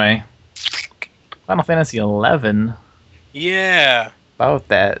anyway. Final Fantasy 11. Yeah. About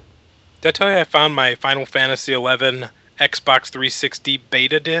that. Did I tell you I found my Final Fantasy 11 Xbox 360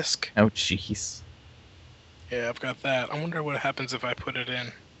 beta disc? Oh, jeez. Yeah, I've got that. I wonder what happens if I put it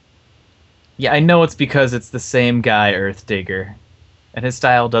in. Yeah, I know it's because it's the same guy, Earthdigger, and his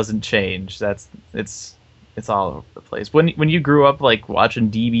style doesn't change. It's all over the place. When you grew up like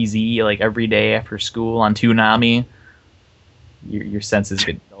watching DBZ like every day after school on Toonami, your senses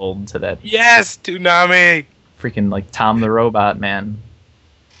get dulled to that. Yes, Toonami. Freaking like Tom the Robot, man.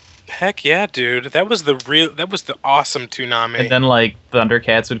 Heck yeah, dude. That was the awesome Toonami. And then like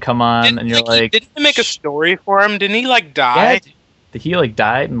Thundercats would come on, and you're like, didn't he make a story for him? Didn't he like die? Yeah, he like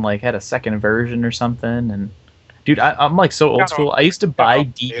died and like had a second version or something, and Dude, I'm like so old school. I used to buy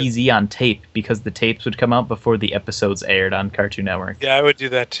DBZ on tape because the tapes would come out before the episodes aired on Cartoon Network. Yeah, I would do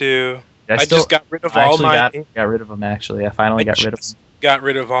that too. I just got rid of all my... got rid of them, actually. I finally got rid of them. Got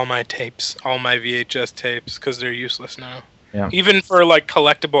rid of all my tapes, all my VHS tapes, because they're useless now. Yeah. Even for, like,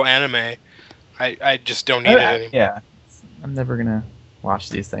 collectible anime, I just don't need it anymore. Yeah. I'm never going to watch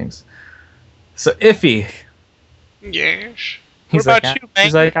these things. So, Iffy. Yes. What about you, man?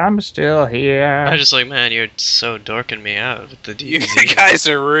 He's like, I'm still here. I was just like, man, you're so dorking me out with the DBZ. You guys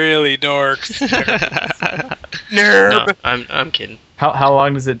are really dorks. Nerd. No, I'm kidding. How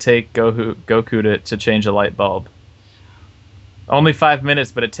long does it take Goku to change a light bulb? Only 5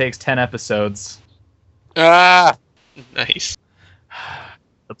 minutes, but it takes 10 episodes. Ah! Nice.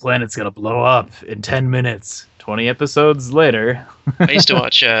 The planet's gonna blow up in 10 minutes. 20 episodes later. I used to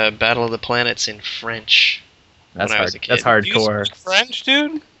watch Battle of the Planets in French. That's when I was a kid. That's hardcore. You speak French,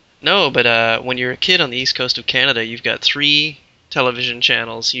 dude? No, but when you're a kid on the east coast of Canada, you've got 3 television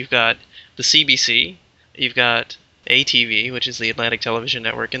channels. You've got the CBC, you've got ATV, which is the Atlantic Television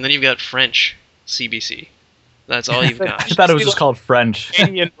Network, and then you've got French CBC. That's all you've got. I thought it was just called French.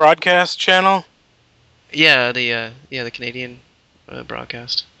 Canadian Broadcast Channel? Yeah, the Canadian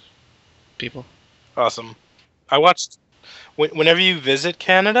broadcast people. Awesome. I watched... Whenever you visit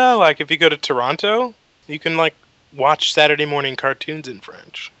Canada, like if you go to Toronto, you can like watch Saturday morning cartoons in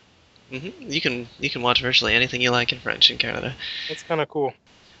French. Mm-hmm. You can watch virtually anything you like in French in Canada. That's kind of cool.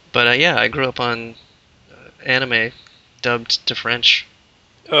 But yeah, I grew up on anime dubbed to French.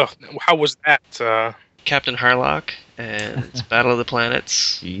 Oh, how was that? Captain Harlock and Battle of the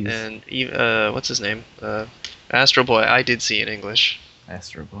Planets. Jeez. And what's his name? Astro Boy. I did see in English.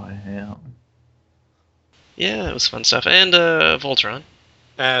 Astro Boy, yeah. Yeah, it was fun stuff. And Voltron.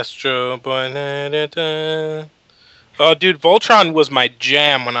 Astro Boy. Oh, dude, Voltron was my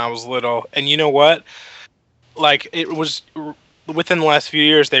jam when I was little. And you know what? Like, it was within the last few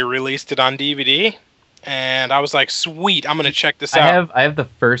years, they released it on DVD. And I was like, sweet, I'm going to check this out. I have the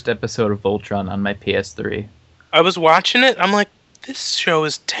first episode of Voltron on my PS3. I was watching it. I'm like, this show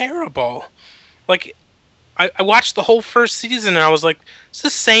is terrible. Like, I watched the whole first season, and I was like, it's the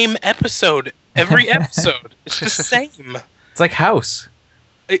same episode. Every episode. It's the same. It's like House.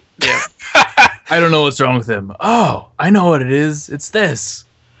 Yeah. I don't know what's wrong with him. Oh, I know what it is. It's this.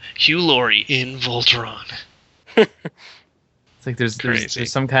 Hugh Laurie in Voltron. It's like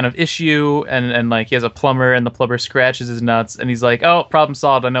there's some kind of issue, and like he has a plumber, and the plumber scratches his nuts, and he's like, "Oh, problem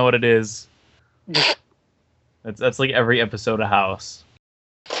solved. I know what it is." That's like every episode of House,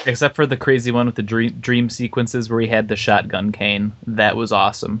 except for the crazy one with the dream sequences where he had the shotgun cane. That was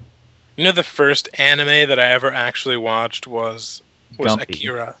awesome. You know, the first anime that I ever actually watched was Gumpy.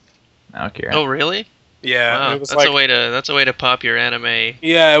 Akira. Akira. Oh, really? Yeah, wow, it was that's a way to pop your anime.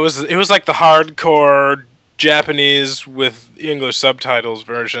 Yeah, it was like the hardcore Japanese with English subtitles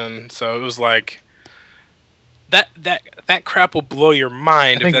version. So it was like that crap will blow your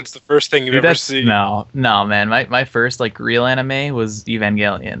mind if that's the first thing you ever see. No, man. My first like real anime was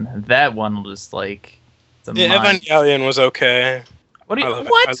Evangelion. That one was like Evangelion was okay. What?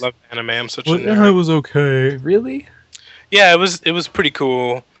 I love anime. I'm such a nerd. It was okay. Really? Yeah, it was pretty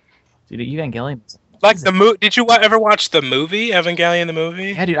cool. Dude, Evangelion. Like the movie. Did you ever watch the movie Evangelion the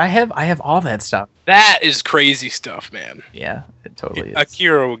movie? Yeah, dude. I have all that stuff. That is crazy stuff, man. Yeah, it totally is.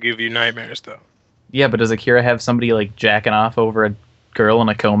 Akira will give you nightmares, though. Yeah, but does Akira have somebody like jacking off over a girl in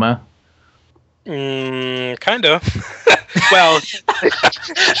a coma? Kind of. Well, it's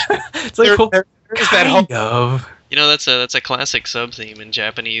like there's that whole. You know, that's a classic sub theme in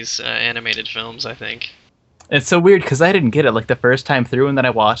Japanese animated films, I think. It's so weird because I didn't get it like the first time through, and then I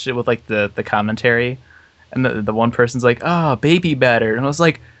watched it with like the commentary, and the one person's like, "Oh, baby batter," and I was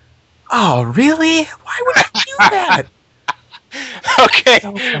like, "Oh, really? Why would you do that?"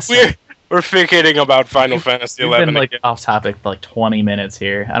 Okay, we're forgetting about Final Fantasy XI. We've been like off topic for like 20 minutes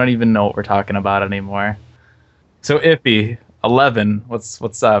here. I don't even know what we're talking about anymore. So Iffy 11,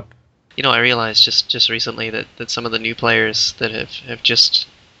 what's up? You know, I realized just recently that some of the new players that have just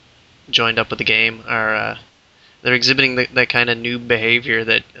joined up with the game are they're exhibiting that kind of noob behavior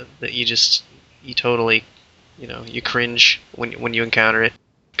that you totally, you cringe when you encounter it.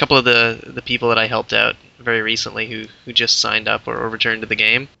 A couple of the people that I helped out very recently who just signed up or returned to the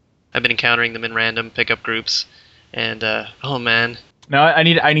game, I've been encountering them in random pickup groups, and oh man. No, I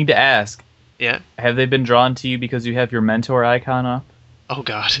need to ask. Yeah. Have they been drawn to you because you have your mentor icon up? Oh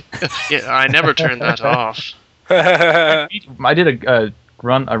God, yeah, I never turned that off. I did a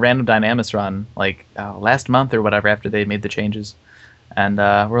random Dynamis run like last month or whatever after they made the changes, and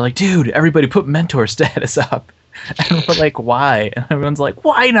we're like, dude, everybody put mentor status up, and we're like, why? And everyone's like,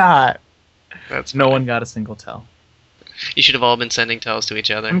 why not? That's no one got a single tell. You should have all been sending tells to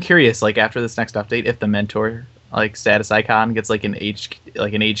each other. I'm curious, like after this next update, if the mentor like status icon gets like an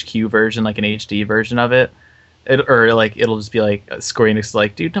HQ version, like an HD version of it, or like it'll just be like Square Enix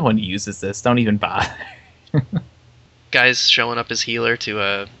like, dude, no one uses this. Don't even bother. Guys showing up as healer to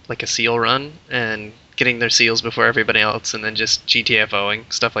a seal run and getting their seals before everybody else, and then just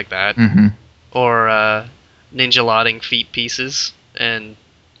GTFOing, stuff like that. Mm-hmm. Or ninja lotting feat pieces and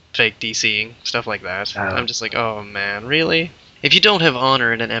fake DCing, stuff like that. I'm just like, oh man, really? If you don't have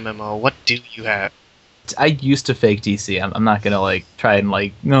honor in an MMO, what do you have? I used to fake DC. I'm not gonna like try and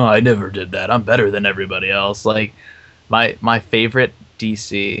like, no, I never did that. I'm better than everybody else. Like my favorite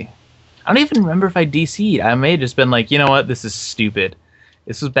DC. I don't even remember if I DC'd. I may have just been like, you know what, this is stupid.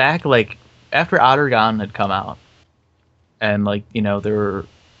 This was back like after Ottergon had come out, and like there were,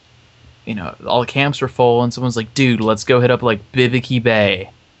 all the camps were full, and someone's like, dude, let's go hit up like Bibiki Bay.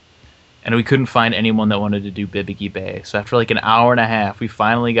 And we couldn't find anyone that wanted to do Bibiki Bay. So after like an hour and a half, we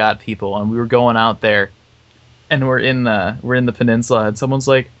finally got people, and we were going out there, and we're in the peninsula, and someone's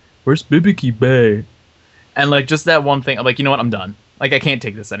like, "Where's Bibiki Bay?" And like just that one thing, I'm like, you know what, I'm done. Like I can't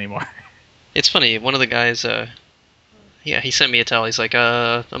take this anymore. It's funny. One of the guys, he sent me a tell. He's like,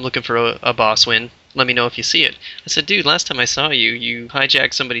 I'm looking for a boss win. Let me know if you see it. I said, dude, last time I saw you, you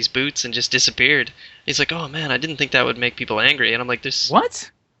hijacked somebody's boots and just disappeared. He's like, oh man, I didn't think that would make people angry. And I'm like, there's what?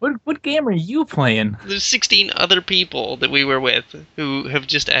 What game are you playing? There's 16 other people that we were with who have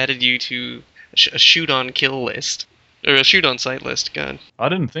just added you to a shoot-on-kill list. Or a shoot-on-sight list, God. I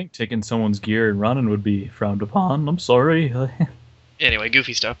didn't think taking someone's gear and running would be frowned upon. I'm sorry. Anyway,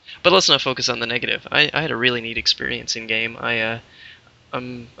 goofy stuff. But let's not focus on the negative. I had a really neat experience in-game.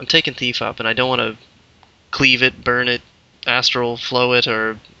 I'm taking Thief up, and I don't want to cleave it, burn it, astral flow it,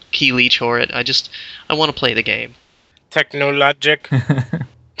 or key leech whore it. I want to play the game. Technologic.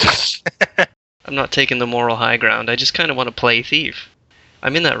 I'm not taking the moral high ground. I just kind of want to play Thief.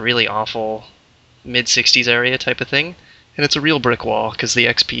 I'm in that really awful mid-60s area type of thing, and it's a real brick wall because the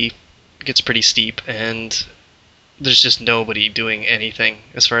XP gets pretty steep, and there's just nobody doing anything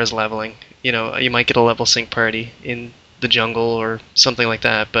as far as leveling. You might get a level sync party in the jungle or something like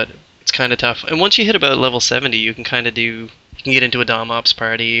that, but it's kind of tough. And once you hit about level 70, you can get into a Dom Ops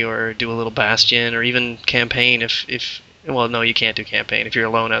party or do a little Bastion or even campaign if well, no, you can't do campaign. If you're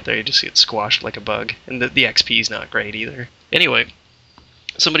alone out there, you just get squashed like a bug. And the XP is not great either. Anyway,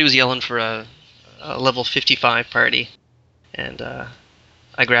 somebody was yelling for a level 55 party. And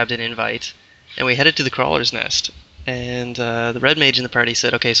I grabbed an invite. And we headed to the Crawler's Nest. And the Red Mage in the party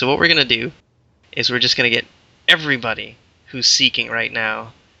said, okay, so what we're going to do is we're just going to get everybody who's seeking right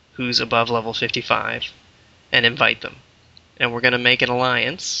now, who's above level 55, and invite them. And we're going to make an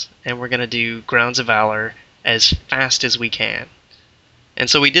alliance, and we're going to do Grounds of Valor as fast as we can. And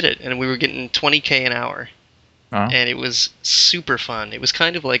so we did it, and we were getting 20k an hour. And it was super fun. It was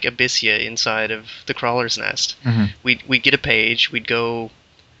kind of like Abyssia inside of the Crawler's Nest. Mm-hmm. We'd get a page, we'd go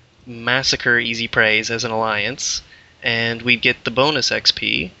massacre Easy Praise as an alliance, and we'd get the bonus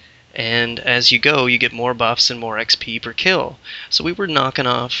XP, and as you go, you get more buffs and more XP per kill. So we were knocking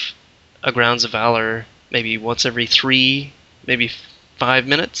off a Grounds of Valor maybe once every 3, maybe 5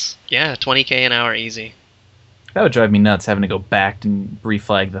 minutes. Yeah, 20k an hour easy. That would drive me nuts having to go back and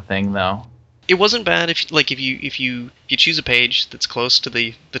reflag the thing, though. It wasn't bad if you choose a page that's close to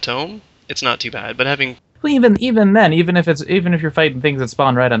the tome, it's not too bad. But having even then, even if you're fighting things that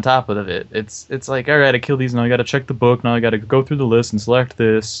spawn right on top of it, it's like, all right, I killed these, now I got to check the book, now I got to go through the list and select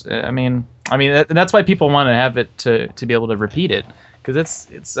this. I mean that's why people want to have it to be able to repeat it, because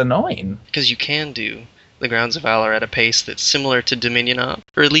it's annoying. Because you can do the Grounds of Valor at a pace that's similar to Dominion Op,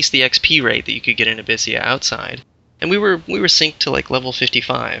 or at least the XP rate that you could get in Abyssia outside. And we were synced to like level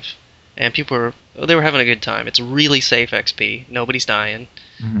 55, and people were having a good time. It's really safe XP. Nobody's dying.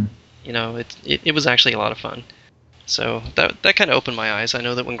 Mm-hmm. It was actually a lot of fun. So that kind of opened my eyes. I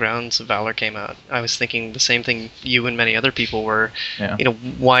know that when Grounds of Valor came out, I was thinking the same thing you and many other people were. Yeah.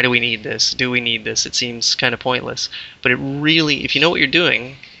 Why do we need this? Do we need this? It seems kind of pointless. But it really, if you know what you're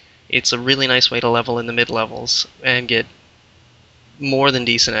doing, it's a really nice way to level in the mid-levels and get more than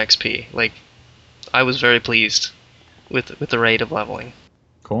decent XP. Like, I was very pleased with the rate of leveling.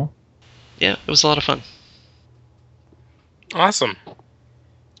 Cool. Yeah, it was a lot of fun. Awesome.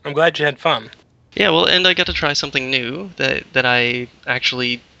 I'm glad you had fun. Yeah, well, and I got to try something new that I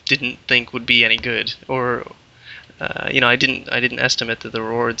actually didn't think would be any good, or I didn't estimate that the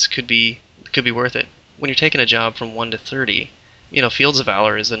rewards could be worth it. When you're taking a job from 1 to 30, Fields of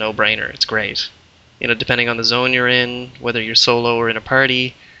Valor is a no-brainer. It's great. Depending on the zone you're in, whether you're solo or in a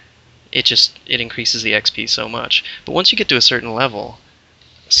party, it increases the XP so much. But once you get to a certain level,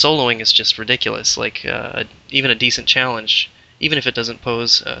 soloing is just ridiculous. Like, even a decent challenge, even if it doesn't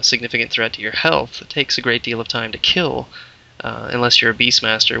pose a significant threat to your health, it takes a great deal of time to kill, unless you're a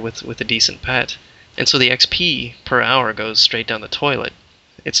Beastmaster with a decent pet. And so the XP per hour goes straight down the toilet.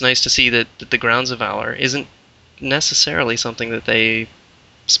 It's nice to see that the Grounds of Valor isn't necessarily something that they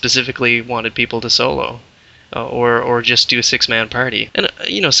specifically wanted people to solo. Or just do a 6-man party. And,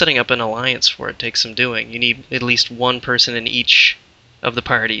 setting up an alliance for it takes some doing. You need at least one person in each of the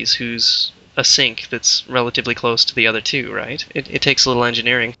parties who's a sync that's relatively close to the other two, right? It takes a little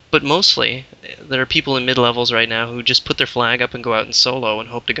engineering. But mostly, there are people in mid-levels right now who just put their flag up and go out and solo and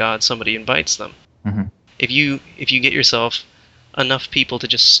hope to God somebody invites them. Mm-hmm. If you get yourself enough people to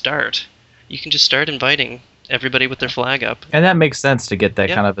just start, you can just start inviting everybody with their flag up. And that makes sense to get that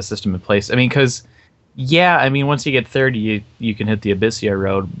kind of a system in place. I mean, because... Yeah, I mean, once you get 30, you can hit the Abyssea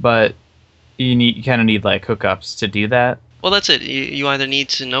road, but you kind of need like hookups to do that. Well, that's it. You either need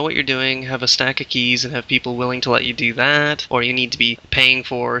to know what you're doing, have a stack of keys, and have people willing to let you do that, or you need to be paying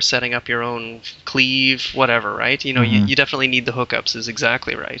for setting up your own cleave, whatever, right? You definitely need the hookups, is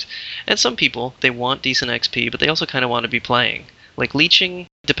exactly right. And some people, they want decent XP, but they also kind of want to be playing. Like leeching,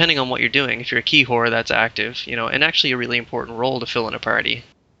 depending on what you're doing, if you're a key whore, that's active, and actually a really important role to fill in a party.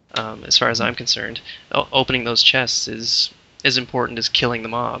 As far as I'm concerned, opening those chests is as important as killing the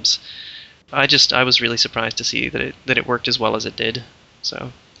mobs. I was really surprised to see that it worked as well as it did.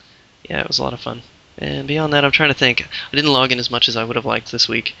 So, yeah, it was a lot of fun. And beyond that, I'm trying to think. I didn't log in as much as I would have liked this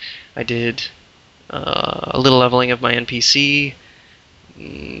week. I did a little leveling of my NPC.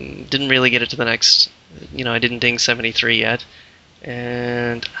 Didn't really get it to the next. I didn't ding 73 yet.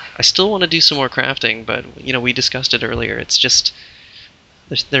 And I still want to do some more crafting, but we discussed it earlier. It's just.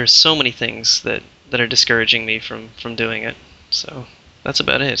 There's so many things that are discouraging me from doing it. So that's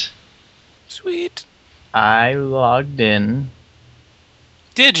about it. Sweet. I logged in.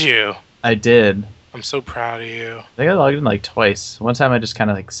 Did you? I did. I'm so proud of you. I think I logged in like twice. One time I just kind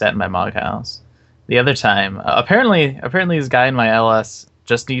of like sat in my Mog House. The other time, apparently this guy in my LS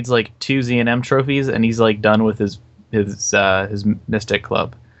just needs like 2 ZNM trophies, and he's like done with his Mystic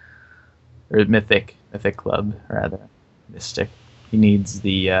Club, or Mythic Club rather, Mystic. He needs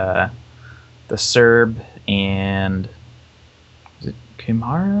the Serb and is it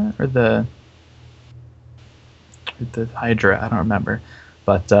Kimara or the Hydra? I don't remember.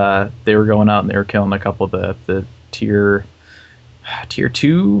 But they were going out and they were killing a couple of the tier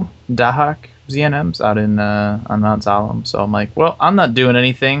 2 Dahak ZNMs out in on Mount Zalem. So I'm like, well, I'm not doing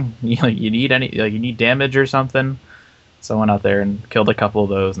anything. You need damage or something. So I went out there and killed a couple of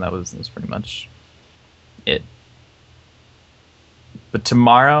those, and that was pretty much it. But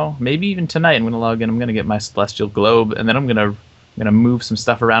tomorrow, maybe even tonight, I'm gonna log in. I'm gonna get my Celestial Globe, and then I'm gonna move some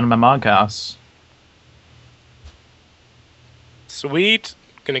stuff around in my Mog House. Sweet.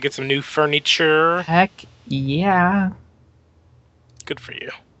 Gonna get some new furniture. Heck yeah. Good for you.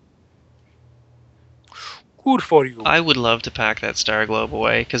 Good for you. I would love to pack that Star Globe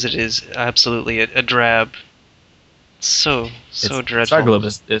away because it is absolutely a drab. So dreadful. Star Globe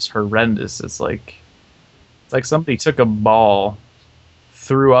is horrendous. It's like somebody took a ball,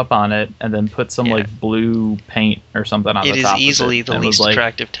 threw up on it, and then put some like blue paint or something on the top of it. It is easily the least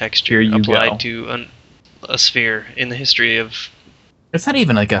attractive texture applied to a sphere in the history of. It's not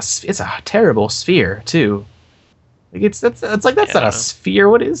even like it's a terrible sphere too. Like that's not a sphere.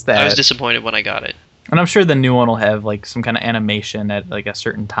 What is that? I was disappointed when I got it. And I'm sure the new one will have like some kind of animation at like a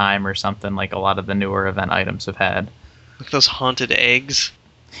certain time or something, like a lot of the newer event items have had. Like those haunted eggs.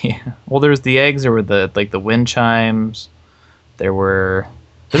 Yeah. Well, there's the eggs. There were the wind chimes. There's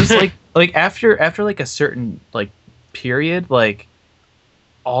like after like a certain like period, like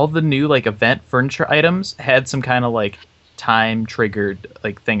all the new like event furniture items had some kind of like time triggered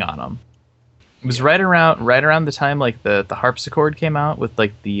like thing on them. It was right around the time like the harpsichord came out with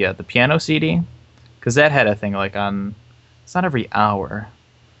like the piano CD, because that had a thing like on. It's not every hour.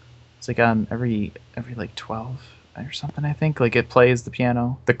 It's like on every like 12 or something. I think like it plays the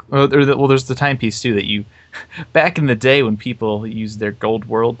piano. There's the timepiece too that you. Back in the day when people used their gold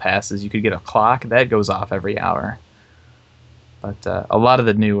world passes, you could get a clock that goes off every hour. But a lot of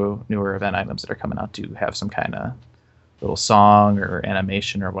the newer event items that are coming out do have some kind of little song or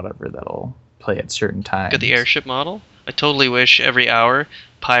animation or whatever that'll play at certain times. Got the airship model. I totally wish every hour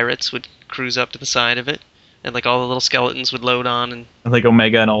pirates would cruise up to the side of it, and like all the little skeletons would load on, and like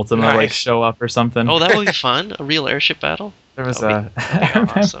Omega and Ultima like show up or something. Oh, that would be fun! A real airship battle. There was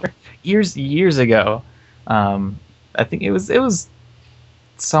awesome. years ago. I think it was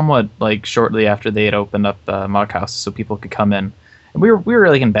somewhat like shortly after they had opened up Mog House so people could come in, and we were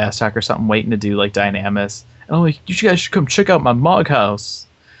like in Bastok or something waiting to do like Dynamis. And I'm like, you guys should come check out my Mog House.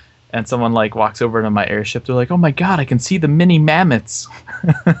 and someone like walks over to my airship. They're like, "Oh my god, I can see the mini mammoths."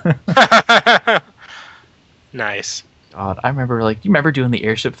 Nice. God, I remember you remember doing the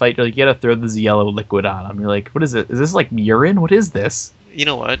airship fight? You're like, you gotta throw this yellow liquid on them. You're like, what is it? Is this like urine? What is this? You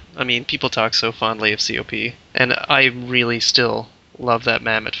know what? I mean, people talk so fondly of COP, and I really still love that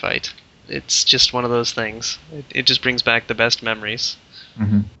mammoth fight. It's just one of those things. It just brings back the best memories.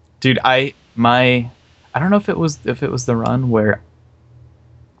 Mm-hmm. Dude, I don't know if it was the run where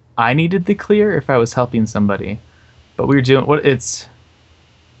I needed the clear, if I was helping somebody, but we were doing is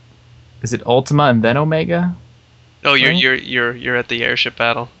it Ultima and then Omega? Oh, you're at the airship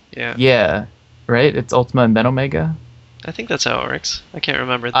battle. Yeah. Yeah, right. It's Ultima and then Omega. I think that's how it works. I can't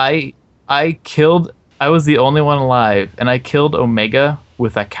remember. I was the only one alive, and I killed Omega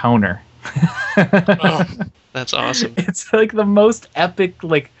with a counter. Oh, that's awesome. It's like the most epic.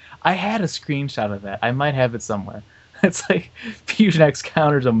 Like, I had a screenshot of that. I might have it somewhere. It's like Fusion X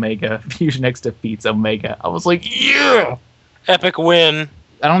counters Omega, Fusion X defeats Omega. I was like, yeah, epic win.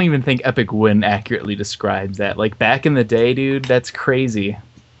 I don't even think epic win accurately describes that. Like, back in the day, dude, that's crazy.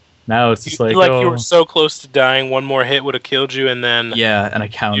 Now it's just you were so close to dying. One more hit would have killed you, and then and I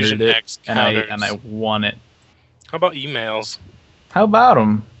countered it, and I won it. How about emails? How about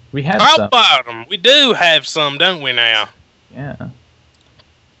them? We have some. How about them? We do have some, don't we now? Yeah.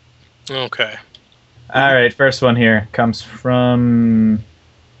 Okay. All right, first one here comes from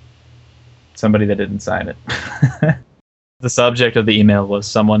somebody that didn't sign it. The subject of the email was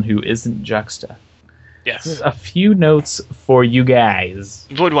someone who isn't Juxta. Yes. A few notes for you guys.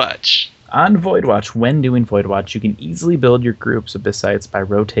 Voidwatch. On Voidwatch, when doing Voidwatch, you can easily build your groups of Abyssites by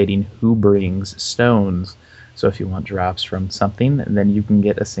rotating who brings stones. So if you want drops from something, then you can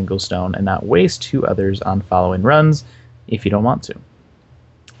get a single stone and not waste 2 others on following runs if you don't want to.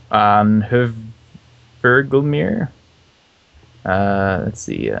 On Hvergelmir, let's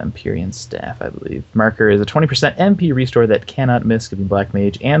see, Empyrean Staff, I believe. Marker is a 20% MP restore that cannot miss, giving Black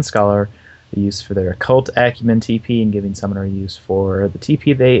Mage and Scholar the use for their Occult Acumen TP, and giving Summoner use for the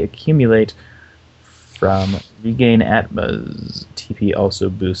TP they accumulate from Regain Atma's. TP also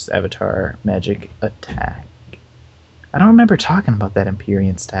boosts Avatar Magic Attack. I don't remember talking about that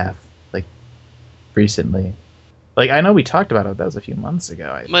Empyrean Staff, recently. I know we talked about it, that was a few months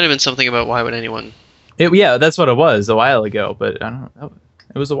ago. It might have been something about why would anyone... Yeah, that's what it was, a while ago, but I don't know.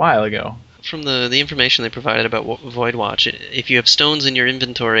 It was a while ago. From the information they provided about Voidwatch, if you have stones in your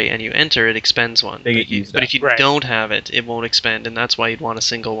inventory and you enter, it expends one. They get used But if you don't have it, it won't expend, and that's why you'd want a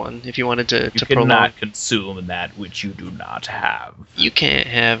single one. If you wanted to You cannot consume that which you do not have. You can't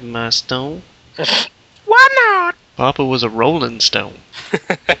have my stone. Why not? Papa was a rolling stone.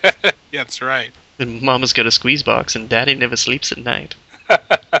 That's right. And Mama's got a squeeze box, and Daddy never sleeps at night.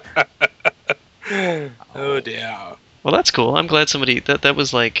 Oh dear. Well, that's cool. I'm glad somebody that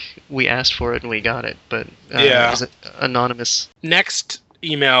was we asked for it and we got it, but it was anonymous. Next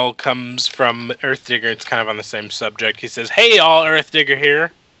email comes from Earthdigger. It's kind of on the same subject. He says, "Hey, all, Earthdigger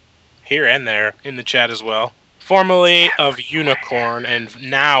here and there in the chat as well. Formerly of Unicorn and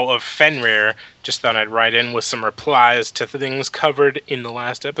now of Fenrir. Just thought I'd write in with some replies to things covered in the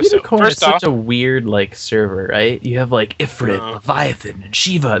last episode." Unicorn is such a weird server, right? You have Ifrit, Leviathan, and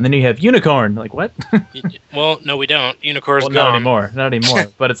Shiva, and then you have Unicorn. What? Well, no, we don't. Unicorn's gone. Not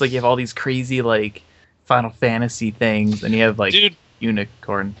anymore. But it's you have all these crazy Final Fantasy things, and you have Dude,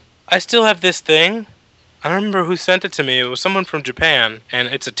 Unicorn. I still have this thing. I don't remember who sent it to me. It was someone from Japan, and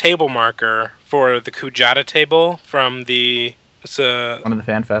it's a table marker for the Kujata table from the... It's one of the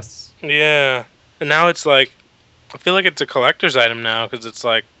fan fests. Yeah. And now it's I feel like it's a collector's item now, because it's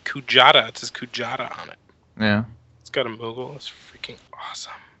Kujata. It says Kujata on it. Yeah. It's got a Moogle. It's freaking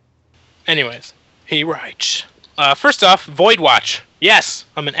awesome. Anyways, he writes... first off, Voidwatch. Yes,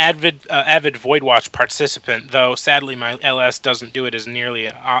 I'm an avid Voidwatch participant, though sadly my LS doesn't do it as nearly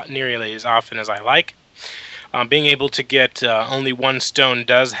as often as I like. Being able to get only 1 stone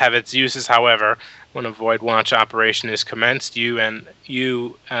does have its uses. However, when a Voidwatch operation is commenced, you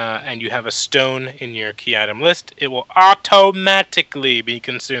have a stone in your key item list, it will automatically be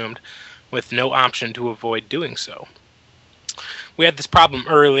consumed, with no option to avoid doing so. We had this problem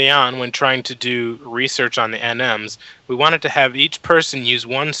early on when trying to do research on the NMs. We wanted to have each person use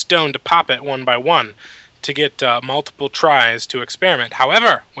 1 stone to pop it one by one, to get multiple tries to experiment.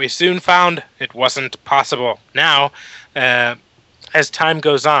 However, we soon found it wasn't possible. Now, as time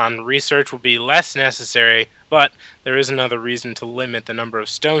goes on, research will be less necessary, but there is another reason to limit the number of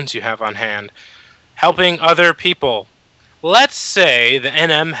stones you have on hand. Helping other people. Let's say the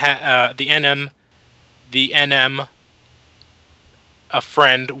NM a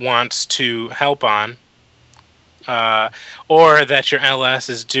friend wants to help on or that your LS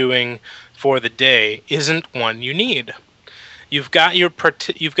is doing for the day isn't one you need. You've got your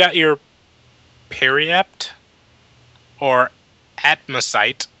Periept or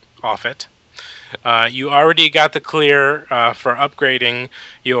Atmosite off it. You already got the clear for upgrading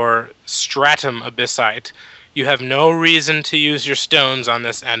your Stratum Abyssite. You have no reason to use your stones on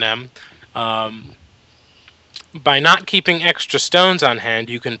this NM. By not keeping extra stones on hand,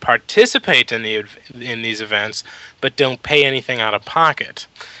 you can participate in these events, but don't pay anything out of pocket.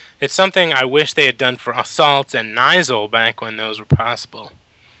 It's something I wish they had done for Assault and Nizal back when those were possible.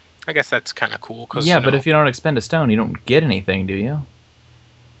 I guess that's kind of cool. Yeah, but if you don't expend a stone, you don't get anything, do you?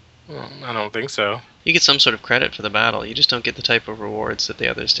 Well, I don't think so. You get some sort of credit for the battle. You just don't get the type of rewards that the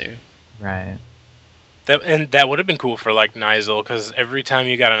others do. Right. That would have been cool for like Nizal, because every time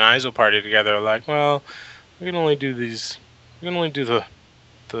you got a Nizal party together, like, well, we can only do these. We can only do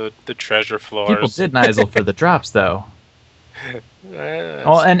the treasure floors. People did Nizal for the drops, though.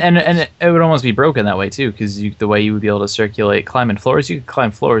 Well, and it would almost be broken that way too, because the way you would be able to climbing floors, you could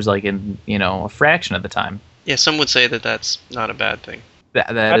climb floors like in a fraction of the time. Yeah, some would say that that's not a bad thing.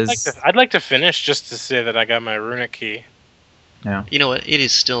 I'd like to finish just to say that I got my runic key. Yeah. You know what? It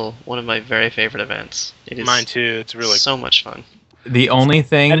is still one of my very favorite events. It is mine too. It's really so much fun. The only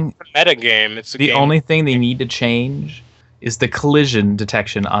thing it's a meta game. Only thing they need to change is the collision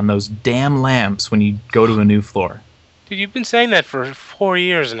detection on those damn lamps when you go to a new floor. Dude, you've been saying that for 4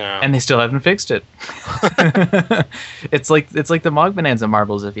 years now, and they still haven't fixed it. It's like the Mog Bonanza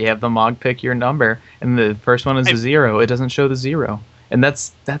marbles. If you have the Mog pick your number, and the first one is a 0, it doesn't show the 0, and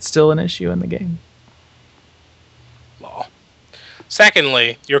that's still an issue in the game. Lol.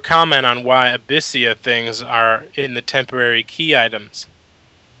 Secondly, your comment on why Abyssea things are in the temporary key items.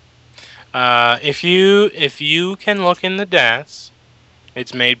 If you can look in the deaths,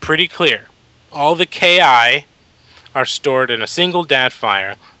 it's made pretty clear. All the KI are stored in a single DAT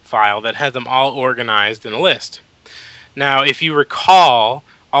file that has them all organized in a list. Now, if you recall,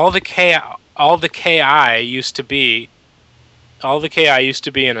 all the KI used to be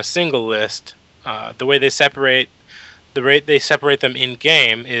in a single list. The way they separate them in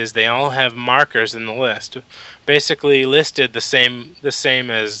game is they all have markers in the list, basically listed the same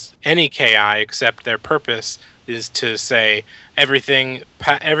as any KI, except their purpose is to say everything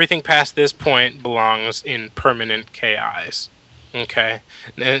past this point belongs in permanent KIs. Okay,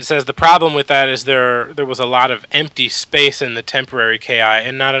 and it says the problem with that is there was a lot of empty space in the temporary KI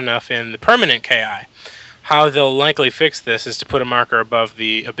and not enough in the permanent KI. How they'll likely fix this is to put a marker above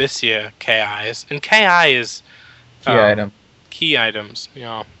the Abyssea KIs, and KI is key items.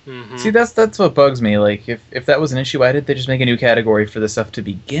 Yeah. Mm-hmm. See, that's what bugs me. Like, if that was an issue, why did they just make a new category for the stuff to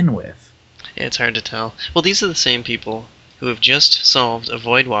begin with? Yeah, it's hard to tell. Well, these are the same people who have just solved a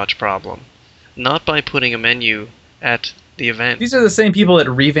Void Watch problem, not by putting a menu at the event. These are the same people that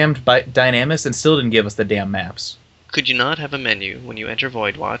revamped Dynamis and still didn't give us the damn maps. Could you not have a menu when you enter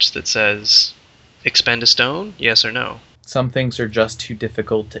Void Watch that says, expend a stone, yes or no? Some things are just too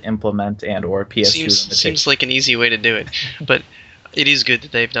difficult to implement and or PS2 seems like an easy way to do it, but it is good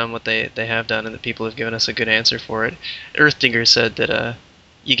that they've done what they have done and that people have given us a good answer for it. Earthdigger said that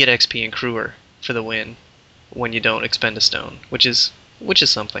you get XP and Crewer for the win when you don't expend a stone, which is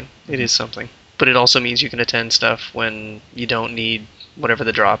something. It is something. But it also means you can attend stuff when you don't need whatever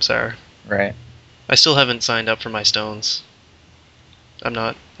the drops are. Right. I still haven't signed up for my stones. I'm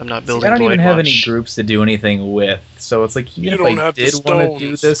not building Void Watch. I don't even have any groups to do anything with, so it's like even if I did want to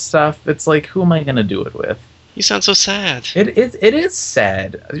do this stuff, it's like, who am I going to do it with? You sound so sad. It is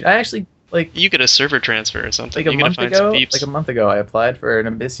sad. I actually you get a server transfer or something. Like a month ago, I applied for an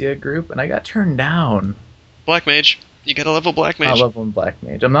Abyssea group and I got turned down. Black Mage. You gotta level Black Mage. I'm not leveling Black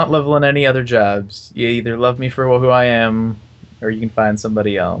Mage. I'm not leveling any other jobs. You either love me for who I am, or you can find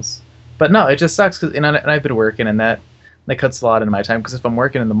somebody else. But no, it just sucks because I've been working, and that cuts a lot into my time. Because if I'm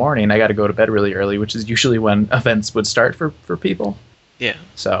working in the morning, I got to go to bed really early, which is usually when events would start for people. Yeah.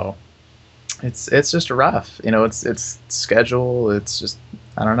 So it's just rough. It's schedule. It's just,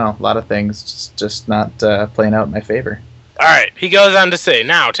 I don't know, a lot of things just not playing out in my favor. All right. He goes on to say,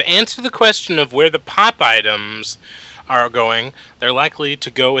 now to answer the question of where the pop items are going, they're likely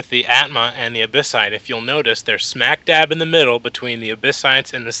to go with the Atma and the Abyssite. If you'll notice, they're smack dab in the middle between the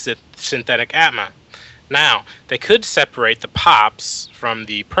Abyssites and the synthetic Atma. Now, they could separate the pops from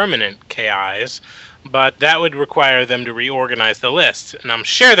the permanent KIs, but that would require them to reorganize the list, and I'm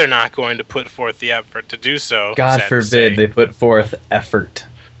sure they're not going to put forth the effort to do so. God forbid they put forth effort.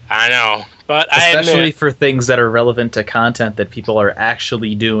 I know, but especially for things that are relevant to content that people are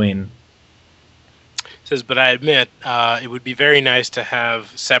actually doing. says, but I admit it would be very nice to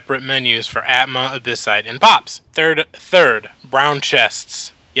have separate menus for Atma, Abyssite, and Pops. Third, brown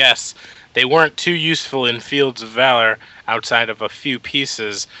chests. Yes, they weren't too useful in Fields of Valor outside of a few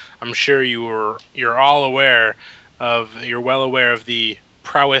pieces. I'm sure you're well aware of the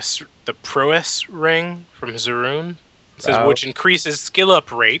prowess ring from Zaroon. It says, which increases skill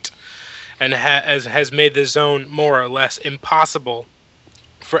up rate and has made the zone more or less impossible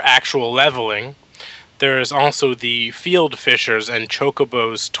for actual leveling. There is also the field fishers and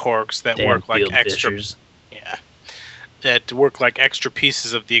chocobos torques that work like extra. Fishers. Yeah, that work like extra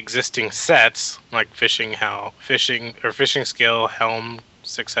pieces of the existing sets, like fishing skill, helm,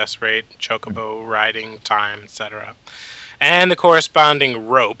 success rate, chocobo riding time, etc. And the corresponding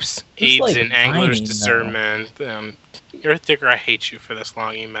ropes aids in angler's discernment. Earthdigger, I hate you for this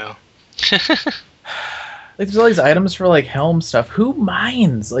long email. Like, there's all these items for, like, helm stuff. Who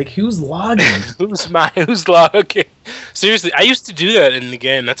mines? Like, who's logging? Who's logging? Seriously, I used to do that in the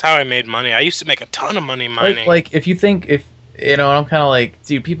game. That's how I made money. I used to make a ton of money mining. Like if you think, I'm kind of like,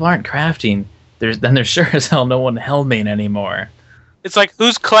 dude, people aren't crafting. There's sure as hell no one helming anymore. It's like,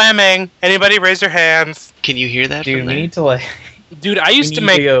 who's clamming? Anybody raise their hands? Can you hear that? Dude, we need to, like... Dude, I used to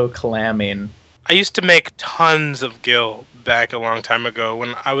go clamming. I used to make tons of gil back a long time ago.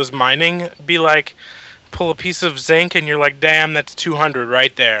 When I was mining, be like... pull a piece of zinc and you're like, damn, that's 200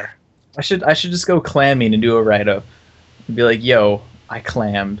 right there. I should just go clamming and do a write-up and be like, yo, I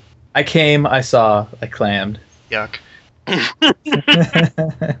clammed. I came, I saw, I clammed. Yuck.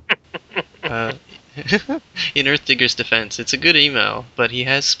 In Earthdigger's defense, it's a good email, but he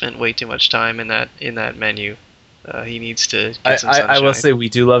has spent way too much time in that menu. He needs to get some sunshine. I will say, we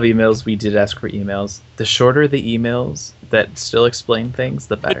do love emails. We did ask for emails. The shorter the emails that still explain things,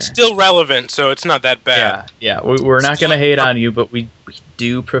 the better. It's still relevant, so it's not that bad. Yeah. We're not going to hate on you, but we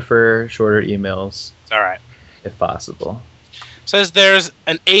do prefer shorter emails. It's all right. If possible. Says there's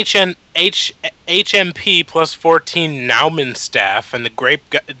an HMP plus 14 Nauman staff and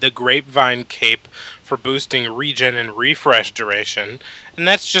the Grapevine cape for boosting regen and refresh duration, and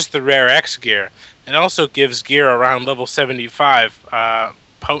that's just the rare X gear. It also gives gear around level 75,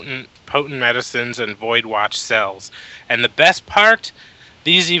 potent medicines and Void Watch cells. And the best part,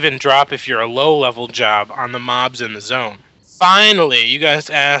 these even drop if you're a low-level job on the mobs in the zone. Finally, you guys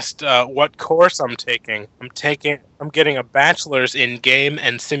asked what course I'm taking. I'm getting a bachelor's in game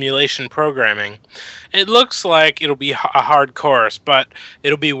and simulation programming. It looks like it'll be a hard course, but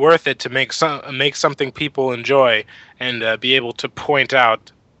it'll be worth it to make something people enjoy and be able to point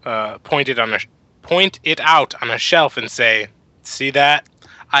it out on a shelf and say, "See that?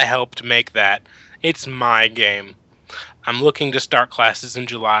 I helped make that. It's my game." I'm looking to start classes in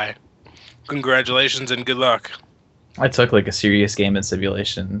July. Congratulations and good luck. I took like a serious game and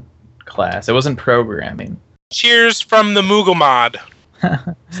simulation class. It wasn't programming. Cheers from the Moogle mod.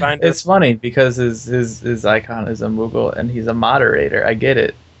 It's funny because his icon is a Moogle and he's a moderator. I get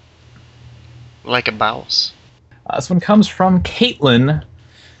it. Like a mouse. This one comes from Caitlin.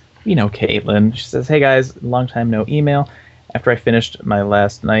 You know Caitlin. She says, "Hey guys, long time no email. After I finished my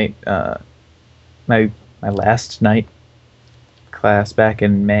last night, my last night class back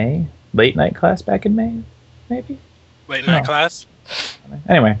in May, late night class back in May, maybe." Late night class?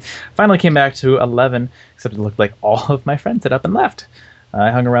 Anyway, finally came back to 11, except it looked like all of my friends had up and left. I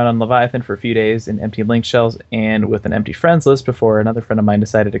hung around on Leviathan for a few days in empty link shells and with an empty friends list before another friend of mine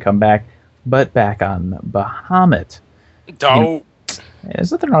decided to come back, but back on Bahamut. Don't.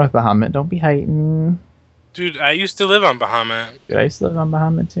 There's nothing wrong with Bahamut. Don't be hating. Dude, I used to live on Bahamut. Dude, I used to live on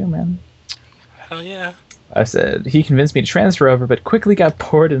Bahamut too, man. Hell yeah. I said, he convinced me to transfer over, but quickly got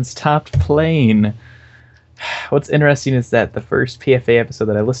bored and stopped playing. What's interesting is that the first PFA episode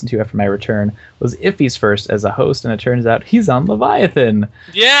that I listened to after my return was Iffy's first as a host, and it turns out he's on Leviathan.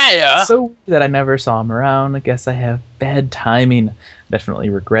 Yeah. So that I never saw him around. I guess I have bad timing. Definitely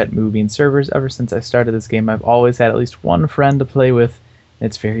regret moving servers. Ever since I started this game, I've always had at least one friend to play with.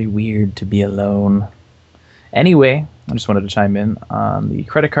 It's very weird to be alone. Anyway, I just wanted to chime in on the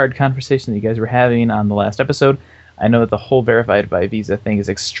credit card conversation that you guys were having on the last episode. I know that the whole verified by Visa thing is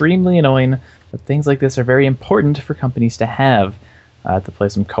extremely annoying, but things like this are very important for companies to have. To play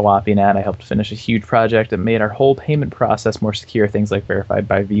some co-oping at, I helped finish a huge project that made our whole payment process more secure. Things like verified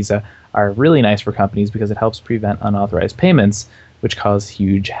by Visa are really nice for companies because it helps prevent unauthorized payments, which cause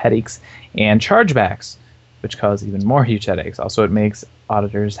huge headaches, and chargebacks, which cause even more huge headaches. Also, it makes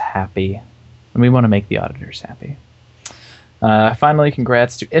auditors happy, and we want to make the auditors happy. Finally,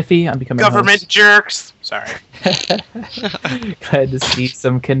 congrats to Iffy on becoming government jerks. Sorry. Glad to see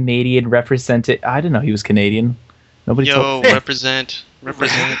some Canadian represented. I didn't know he was Canadian. Nobody told me. represent.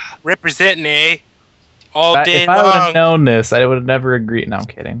 Representing, eh? all day if I would have long. known this, I would have never agreed. No, I'm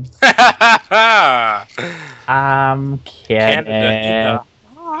kidding. I'm kidding. Canada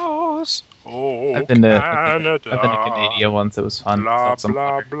in the house. Oh, I've been Canada. to Canada once. It was fun. Blah,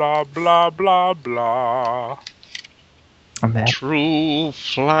 blah, blah, blah, blah, blah. True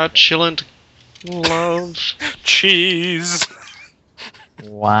flatulent love. Cheese.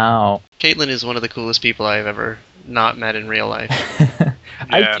 Wow. Caitlin is one of the coolest people I've ever not met in real life.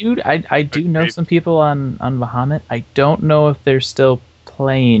 Yeah. I do know some people on Bahamut. I don't know if they're still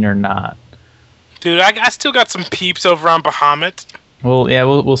playing or not. Dude, I still got some peeps over on Bahamut. Well, yeah,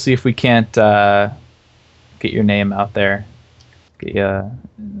 we'll see if we can't get your name out there. Get you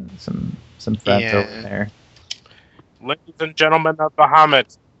some friends over there. Ladies and gentlemen of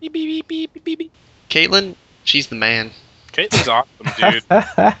Bahamut. Beep, beep, beep, beep, beep, beep. Caitlin, she's the man. Caitlin's awesome, dude.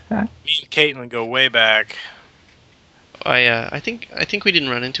 Me and Caitlin go way back. I think we didn't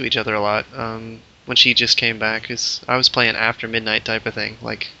run into each other a lot when she just came back, because I was playing after midnight type of thing,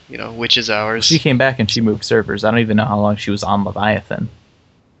 like, witches hours. She came back and she moved servers. I don't even know how long she was on Leviathan.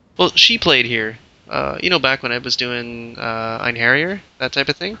 Well, she played here. Back when I was doing Einherjar, that type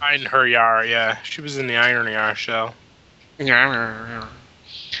of thing. Einherjar, yeah. She was in the Einherjar show.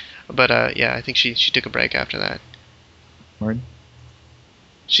 But yeah, I think she took a break after that. Word.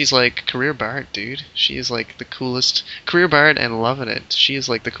 She's like career bard, dude. She is like the coolest career bard and loving it. She is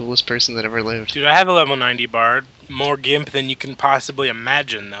like the coolest person that ever lived. Dude, I have a level 90 bard. More gimp than you can possibly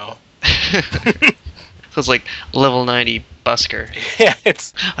imagine, though. So it's like level 90 busker. Yeah,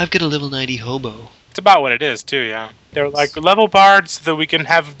 I've got a level 90 hobo. It's about what it is, too, yeah. They're like level bards so that we can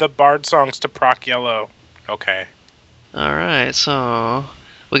have the bard songs to proc yellow. Okay. Alright, so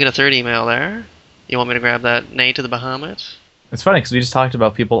we got a third email there. You want me to grab that Nate to the Bahamut? It's funny because we just talked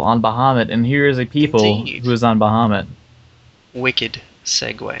about people on Bahamut, and here is a people Indeed. who is on Bahamut. Wicked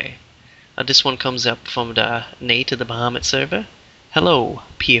segue. This one comes up from the Nate to the Bahamut server. Hello,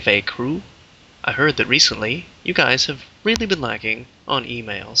 PFA crew. I heard that recently you guys have really been lacking on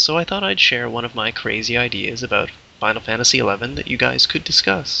email, so I thought I'd share one of my crazy ideas about Final Fantasy XI that you guys could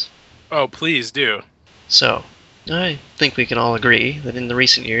discuss. Oh, please do. So, I think we can all agree that in the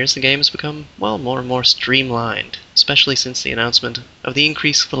recent years the game has become, well, more and more streamlined, especially since the announcement of the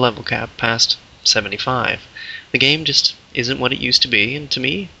increase of the level cap past 75. The game just isn't what it used to be, and to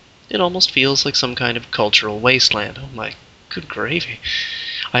me, it almost feels like some kind of cultural wasteland. Oh my good gravy.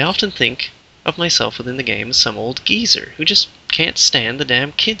 I often think of myself within the game as some old geezer who just can't stand the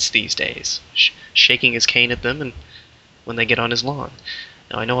damn kids these days, shaking his cane at them and when they get on his lawn.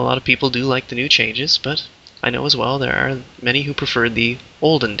 Now, I know a lot of people do like the new changes, but I know as well there are many who preferred the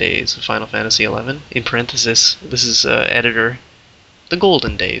olden days of Final Fantasy XI. In parenthesis, this is editor, the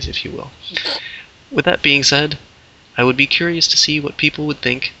golden days, if you will. With that being said, I would be curious to see what people would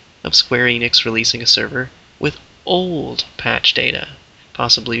think of Square Enix releasing a server with old patch data,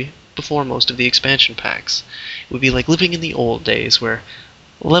 possibly before most of the expansion packs. It would be like living in the old days where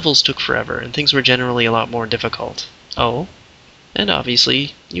levels took forever and things were generally a lot more difficult. Oh, and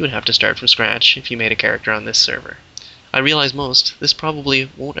obviously you would have to start from scratch if you made a character on this server. I realize this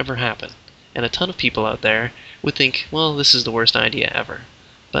probably won't ever happen, and a ton of people out there would think, well, this is the worst idea ever.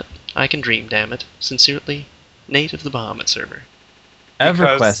 But I can dream, damn it. Sincerely, Nate of the Bahamut server.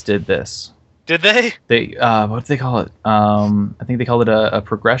 EverQuest did this. Did they? They what did they call it? I think they called it a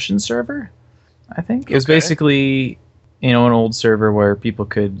progression server. I think it was basically an old server where people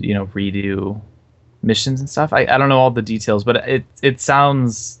could redo missions and stuff. I don't know all the details, but it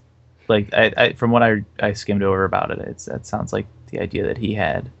sounds like I from what I skimmed over about it, it sounds like the idea that he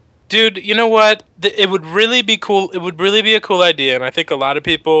had. Dude, you know what? It would really be cool. It would really be a cool idea, and I think a lot of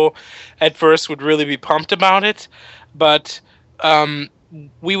people at first would really be pumped about it. But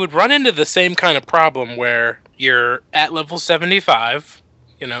we would run into the same kind of problem where you're at level 75,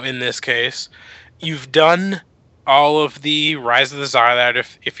 in this case. You've done all of the Rise of the Xylat,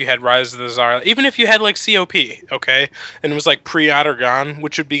 if you had Rise of the Xylat, even if you had like COP, okay? And it was like pre-Atargon,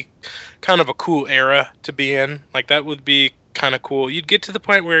 which would be kind of a cool era to be in. Like, that would be kind of cool. You'd get to the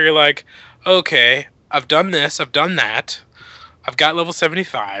point where you're like, okay, I've done this, I've done that, I've got level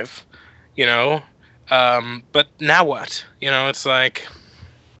 75, but now what? It's like...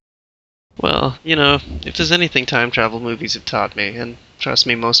 Well, if there's anything time travel movies have taught me, and trust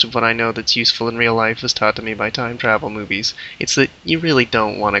me, most of what I know that's useful in real life was taught to me by time travel movies, it's that you really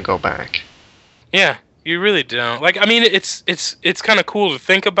don't want to go back. Yeah, you really don't. Like, I mean, it's kind of cool to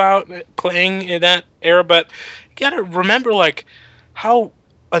think about playing in that era, but you gotta remember, like, how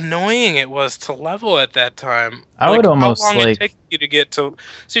annoying it was to level at that time. I would almost how long it take you to get to...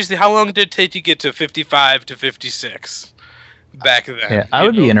 Seriously, how long did it take you to get to 55 to 56? back then. Yeah, I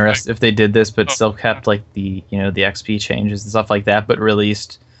would be interested if they did this, but still kept like the the XP changes and stuff like that, but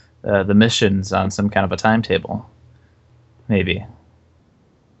released the missions on some kind of a timetable. Maybe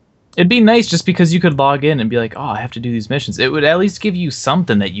it'd be nice just because you could log in and be like, oh, I have to do these missions. It would at least give you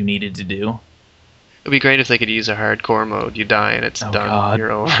something that you needed to do. It'd be great if they could use a hardcore mode. You die and it's done. God.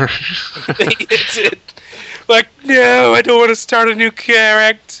 You're over. Like, no, I don't want to start a new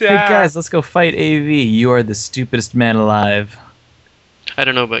character. Hey guys, let's go fight AV. You are the stupidest man alive. I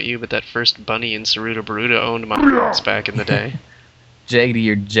don't know about you, but that first bunny in Saruta Baruta owned my ass back in the day. Jaggedy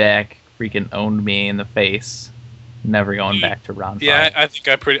or Jack freaking owned me in the face. Never going back to round 5. Yeah, I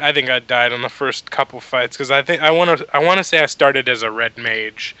think I died on the first couple fights because I want to say I started as a red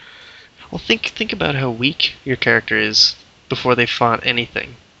mage. Well, think about how weak your character is before they fought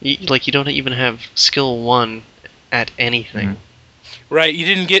anything. You don't even have skill 1 at anything. Mm-hmm. Right, you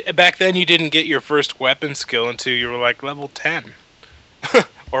didn't get your first weapon skill until you were like level 10.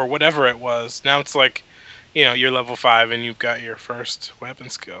 Or whatever it was. Now it's like, you're level 5 and you've got your first weapon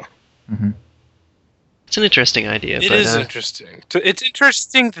skill. Mm-hmm. It's an interesting idea. It is interesting. It's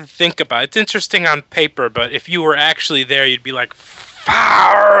interesting to think about. It's interesting on paper, but if you were actually there, you'd be like,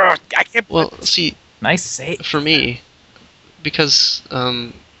 I can't... Well, see... Nice save. For me, because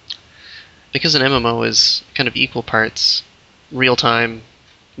an MMO is kind of equal parts real-time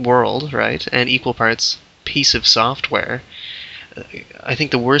world, right, and equal parts piece of software, I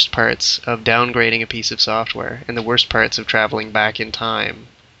think the worst parts of downgrading a piece of software and the worst parts of traveling back in time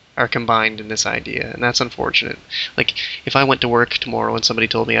are combined in this idea, and that's unfortunate. Like, if I went to work tomorrow and somebody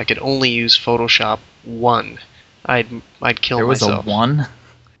told me I could only use Photoshop 1, I'd kill myself. There was a 1?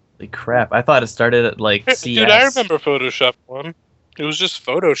 Holy crap, I thought it started at, like, CS. Dude, I remember Photoshop 1. It was just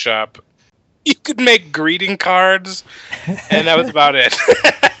Photoshop. You could make greeting cards, and that was about it.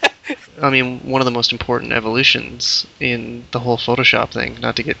 I mean, one of the most important evolutions in the whole Photoshop thing,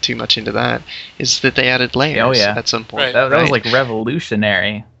 not to get too much into that, is that they added layers at some point. Right. That was, like,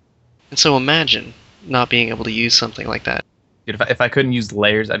 revolutionary. And so imagine not being able to use something like that. Dude, if I couldn't use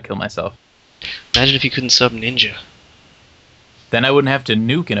layers, I'd kill myself. Imagine if you couldn't sub Ninja. Then I wouldn't have to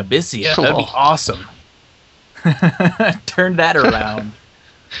nuke in Abyssia. That'd be awesome. Turn that around.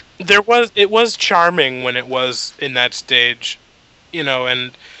 It was charming when it was in that stage,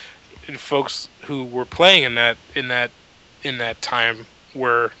 and folks who were playing in that time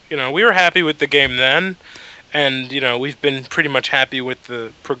were, we were happy with the game then, and we've been pretty much happy with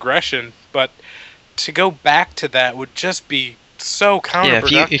the progression, but to go back to that would just be so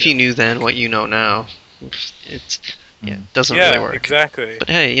counterproductive. Yeah, if you knew then what you know now, it doesn't really work. Exactly. But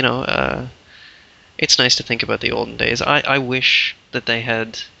hey, it's nice to think about the olden days. I wish that they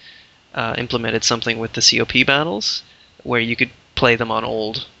had implemented something with the COP battles where you could play them on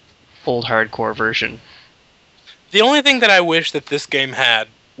old hardcore version. The only thing that I wish that this game had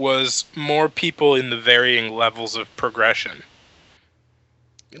was more people in the varying levels of progression.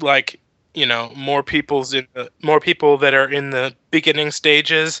 Like, more people that are in the beginning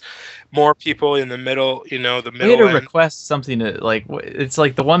stages, more people in the middle, the middle. We had to request something to, like, it's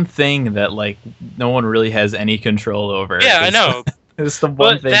like the one thing that, like, no one really has any control over. Yeah, I know. It's the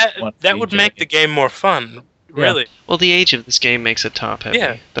one thing that would make the game more fun, really. Yeah. Well, the age of this game makes it top heavy.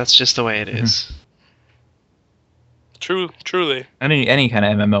 Yeah. That's just the way it is. Truly. Any kind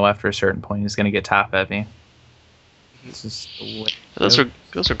of MMO after a certain point is going to get top heavy. This is the way. Those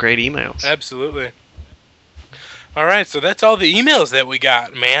are great emails. Absolutely. All right, so that's all the emails that we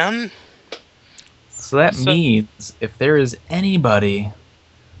got, man. So that means if there is anybody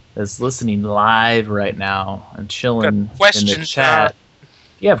that's listening live right now and chilling in the chat,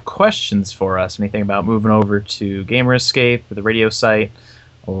 if you have questions for us, anything about moving over to Gamer Escape or the radio site,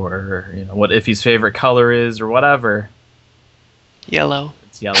 or what Iffy's favorite color is, or whatever. Yellow.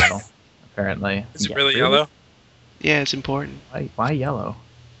 It's yellow, apparently. Is it really yellow? Yeah, it's important. Why yellow?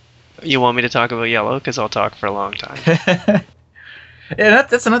 You want me to talk about yellow? Because I'll talk for a long time. Yeah,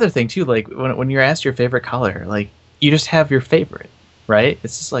 that's another thing too. Like when you're asked your favorite color, like you just have your favorite, right?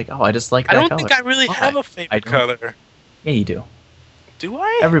 It's just like, oh, I just like that color. I don't think I really have a favorite color. Yeah, you do. Do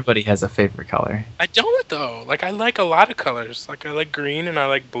I? Everybody has a favorite color. I don't though. Like I like a lot of colors. Like I like green and I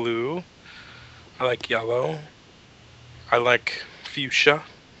like blue. I like yellow. I like fuchsia.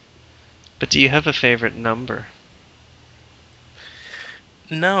 But do you have a favorite number?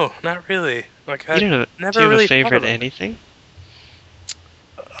 No, not really. Like do you have a favorite anything?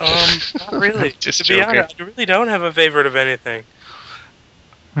 Not really. Just to be honest, I really don't have a favorite of anything.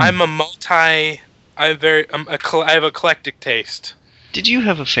 I have eclectic taste. Did you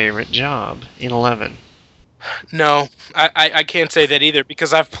have a favorite job in 11? No, I can't say that either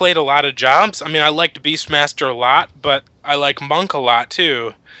because I've played a lot of jobs. I mean, I liked Beastmaster a lot, but I like Monk a lot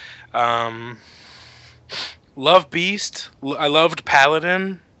too. Love Beast. I loved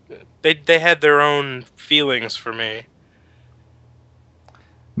Paladin. They had their own feelings for me.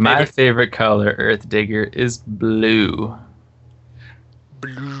 My favorite color, Earth Digger, is blue.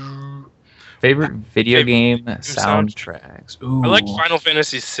 Blue. Favorite video game soundtracks. Ooh. I like Final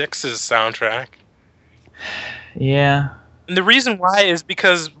Fantasy VI's soundtrack. Yeah. And the reason why is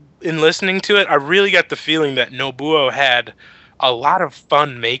because in listening to it, I really got the feeling that Nobuo had a lot of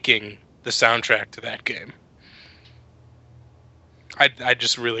fun making the soundtrack to that game. I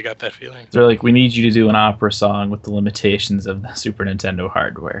just really got that feeling. They're like, we need you to do an opera song with the limitations of the Super Nintendo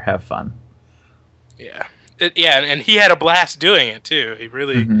hardware. Have fun. Yeah. And he had a blast doing it, too. He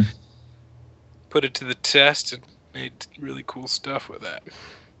really put it to the test and made really cool stuff with that.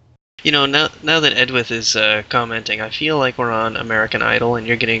 You know, now that Edwith is commenting, I feel like we're on American Idol, and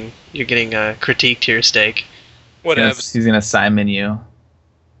you're getting critiqued here, Steak. Whatevs. He's gonna Simon you.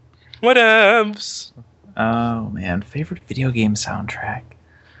 Whatevs. Oh man, favorite video game soundtrack.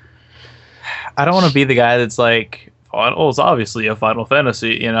 I don't want to be the guy that's like, oh, it's obviously a Final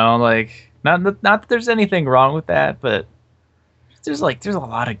Fantasy, you know, like not that there's anything wrong with that, but there's a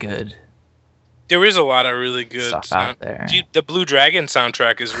lot of good. There is a lot of really good stuff out there. The Blue Dragon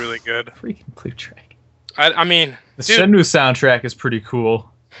soundtrack is really good. Freaking Blue Dragon. I mean, the Shenmue soundtrack is pretty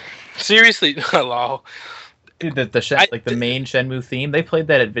cool. Seriously, lol. Dude, the main Shenmue theme, they played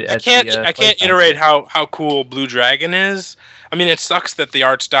that at I can't iterate how cool Blue Dragon is. I mean, it sucks that the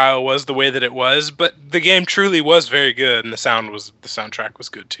art style was the way that it was, but the game truly was very good, and the soundtrack was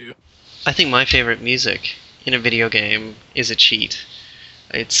good too. I think my favorite music in a video game is a cheat.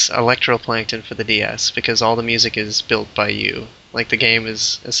 It's Electroplankton for the DS, because all the music is built by you. Like, the game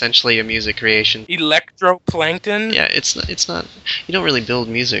is essentially a music creation. Electroplankton? Yeah, it's not. You don't really build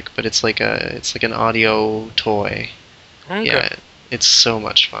music, but it's like an audio toy. Okay. Yeah, it's so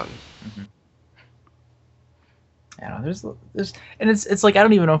much fun. Mm-hmm. Yeah, there's and it's like I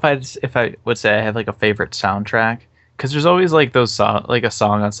don't even know if I would say I have like a favorite soundtrack, because there's always like a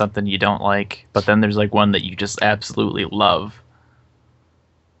song on something you don't like, but then there's like one that you just absolutely love.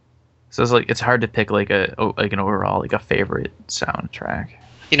 So it's hard to pick like an overall like a favorite soundtrack.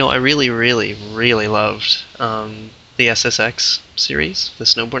 You know, I really, really, really loved the SSX series, the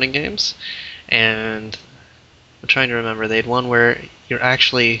snowboarding games, and I'm trying to remember. They had one where you're on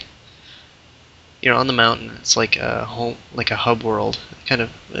the mountain. It's like a hub world.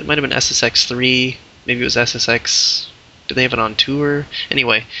 It might have been SSX 3. Maybe it was SSX. Did they have it on tour?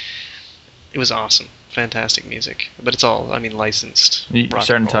 Anyway, it was awesome. Fantastic music, but it's all, licensed. You're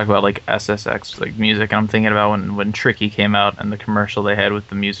starting to talk about like SSX like music, and I'm thinking about when Tricky came out and the commercial they had with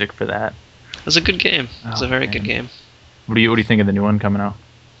the music for that. It was a good game. It was a very good game. What do you think of the new one coming out?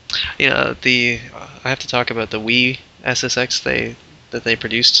 Yeah, I have to talk about the Wii SSX that they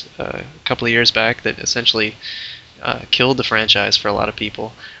produced a couple of years back that essentially killed the franchise for a lot of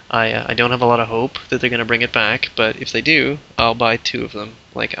people. I don't have a lot of hope that they're going to bring it back, but if they do, I'll buy 2 of them.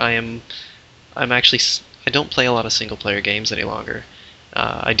 Like I don't play a lot of single player games any longer.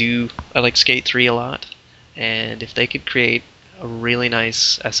 I like Skate 3 a lot, and if they could create a really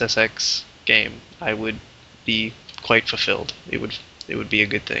nice SSX game, I would be quite fulfilled. It would be a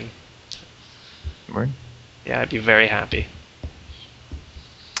good thing. Word? Yeah, I'd be very happy.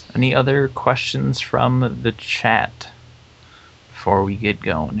 Any other questions from the chat before we get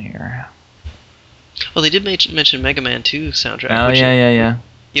going here? Well, they did mention Mega Man 2 soundtrack. Oh, yeah.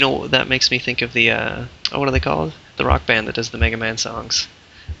 You know, that makes me think of the, what are they called? The rock band that does the Mega Man songs.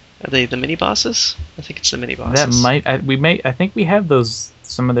 Are they the mini bosses? I think it's the mini bosses. I think we have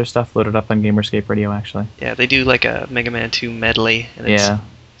some of their stuff loaded up on Gamerscape Radio, actually. Yeah, they do like a Mega Man 2 medley, and it's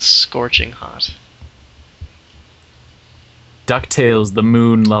scorching hot. DuckTales, the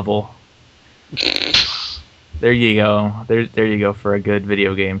moon level. There you go. There you go for a good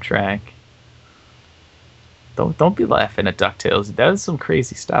video game track. Don't be laughing at DuckTales. That was some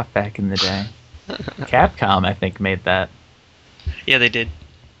crazy stuff back in the day. Capcom, I think, made that. Yeah, they did.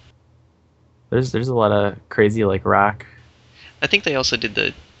 There's a lot of crazy like rock. I think they also did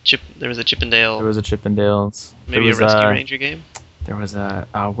there was a Chippendale. There was a Chippendales. Maybe a Rescue Ranger game. There was a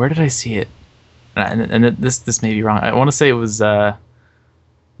where did I see it? And this may be wrong. I want to say it was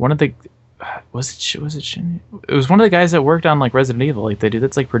one of the was it Shin? It was one of the guys that worked on like Resident Evil, like the dude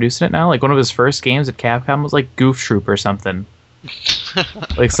that's like producing it now. Like one of his first games at Capcom was like Goof Troop or something.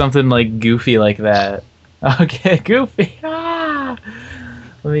 Like something like goofy like that. Okay, goofy. I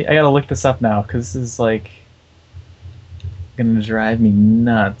gotta look this up now because this is like gonna drive me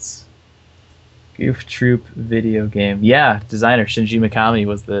nuts. Goof Troop video game. Yeah, designer Shinji Mikami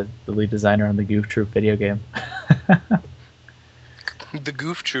was the lead designer on the Goof Troop video game. The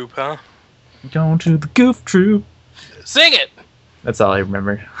Goof Troop, huh? Going to the Goof Troop. Sing it! That's all I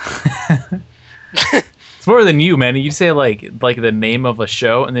remember. It's more than you, man. You'd say like the name of a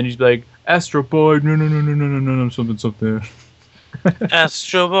show, and then you'd be like, Astro Boy, no, something.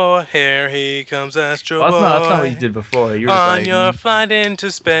 Astro Boy, here he comes, Astro Boy. That's not what you did before. You were on like, your flight into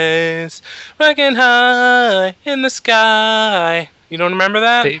space, rocking high in the sky. You don't remember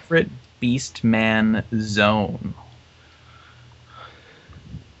that? Favorite Beastman zone.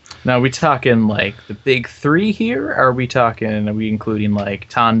 Now, are we talking like the big three here? Or are we including like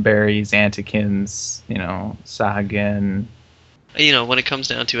Tonberries, Antikins, Sahagin? When it comes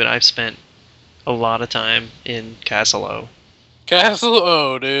down to it, I've spent a lot of time in Castle O. Castle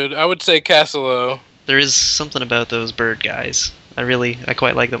O, dude. I would say Castle O. There is something about those bird guys. I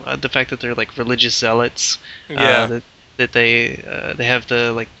quite like them. The fact that they're like religious zealots. Yeah. That they have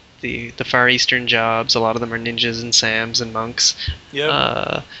the Far Eastern jobs. A lot of them are ninjas and Sams and monks.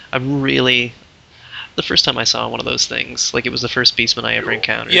 Yeah. The first time I saw one of those things, like it was the first Beastman I ever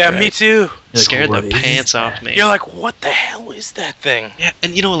encountered. Yeah, me too. Scared the pants off me. You're like, what the hell is that thing? Yeah,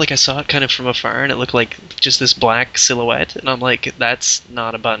 and I saw it kind of from afar, and it looked like just this black silhouette, and I'm like, that's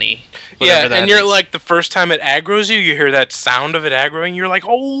not a bunny. Yeah, and you're like, the first time it aggroes you hear that sound of it aggroing, you're like,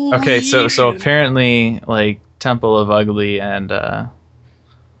 oh. Okay, so apparently, like Temple of Ugly and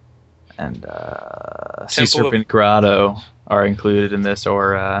Sea Serpent Grotto are included in this,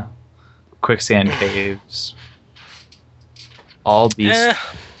 or Quicksand Caves. All beasts.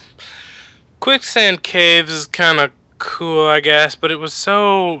 Quicksand Caves is kind of cool, I guess, but it was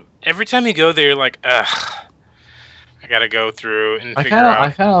so... Every time you go there, you're like, ugh. I gotta go through and figure out...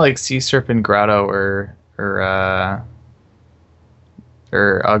 I kind of like Sea Serpent Grotto or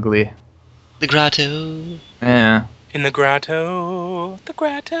Ugly. The Grotto. Yeah. In the grotto. The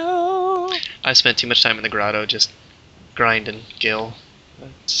grotto. I spent too much time in the grotto just grinding Gil. I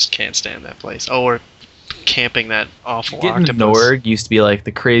just can't stand that place. Oh, or camping that awful octopus. Getting Norg used to be like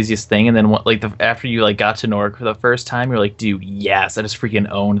the craziest thing, and then after you like got to Norg for the first time, you're like, dude, yes, I just freaking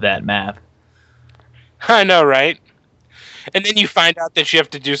owned that map. I know, right? And then you find out that you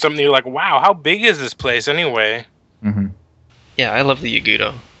have to do something. You're like, wow, how big is this place anyway? Mm-hmm. Yeah, I love the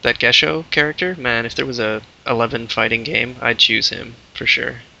Yagudo. That Gesho character, man, if there was a 11 fighting game, I'd choose him for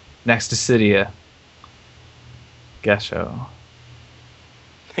sure. Next to Cydia. Gesho.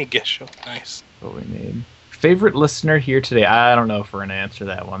 Gesho, nice. What we need. Favorite listener here today? I don't know if we're going to answer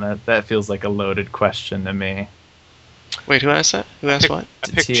that one. That feels like a loaded question to me. Wait, who asked that? Who asked what? I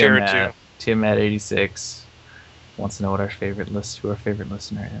picked Tiamat. Tiamat86 wants to know who our favorite listener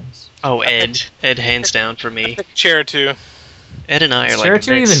is. Oh, Ed. Ed, hands down for me. Cheritu. Ed and I are like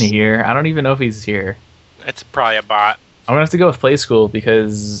Cheritu even here? I don't even know if he's here. It's probably a bot. I'm going to have to go with Play School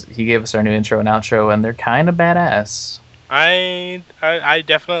because he gave us our new intro and outro, and they're kind of badass. I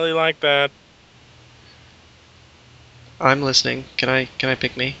definitely like that. I'm listening. Can I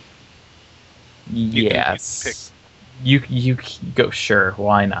pick me? Yes. You go. Sure.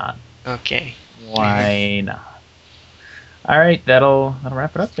 Why not? Okay. Why not? All right. That'll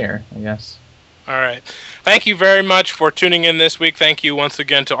wrap it up there, I guess. All right. Thank you very much for tuning in this week. Thank you once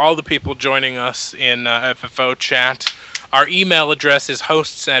again to all the people joining us in FFO chat. Our email address is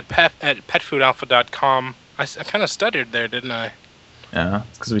hosts@petfoodalpha.com. I kind of stuttered there, didn't I? Yeah,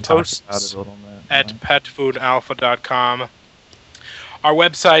 it's because we talked about it a little bit. At petfoodalpha.com. Our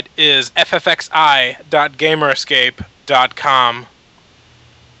website is ffxi.gamerscape.com.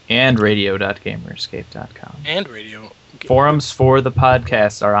 And radio.gamerscape.com. And radio. Forums for the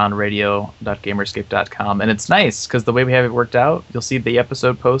podcast are on radio.gamerscape.com. And it's nice because the way we have it worked out, you'll see the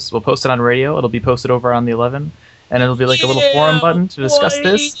episode post. We'll post it on radio. It'll be posted over on the 11. And it'll be like a little forum button to discuss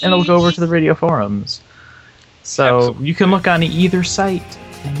this. And it'll go over to the radio forums. So Absolutely. You can look on either site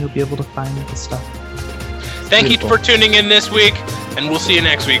and you'll be able to find the stuff. Thank you for tuning in this week. And we'll see you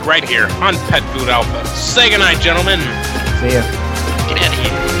next week right here on Pet Food Alpha. Say goodnight, gentlemen. See ya. Get out of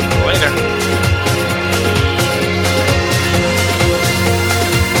here. Later.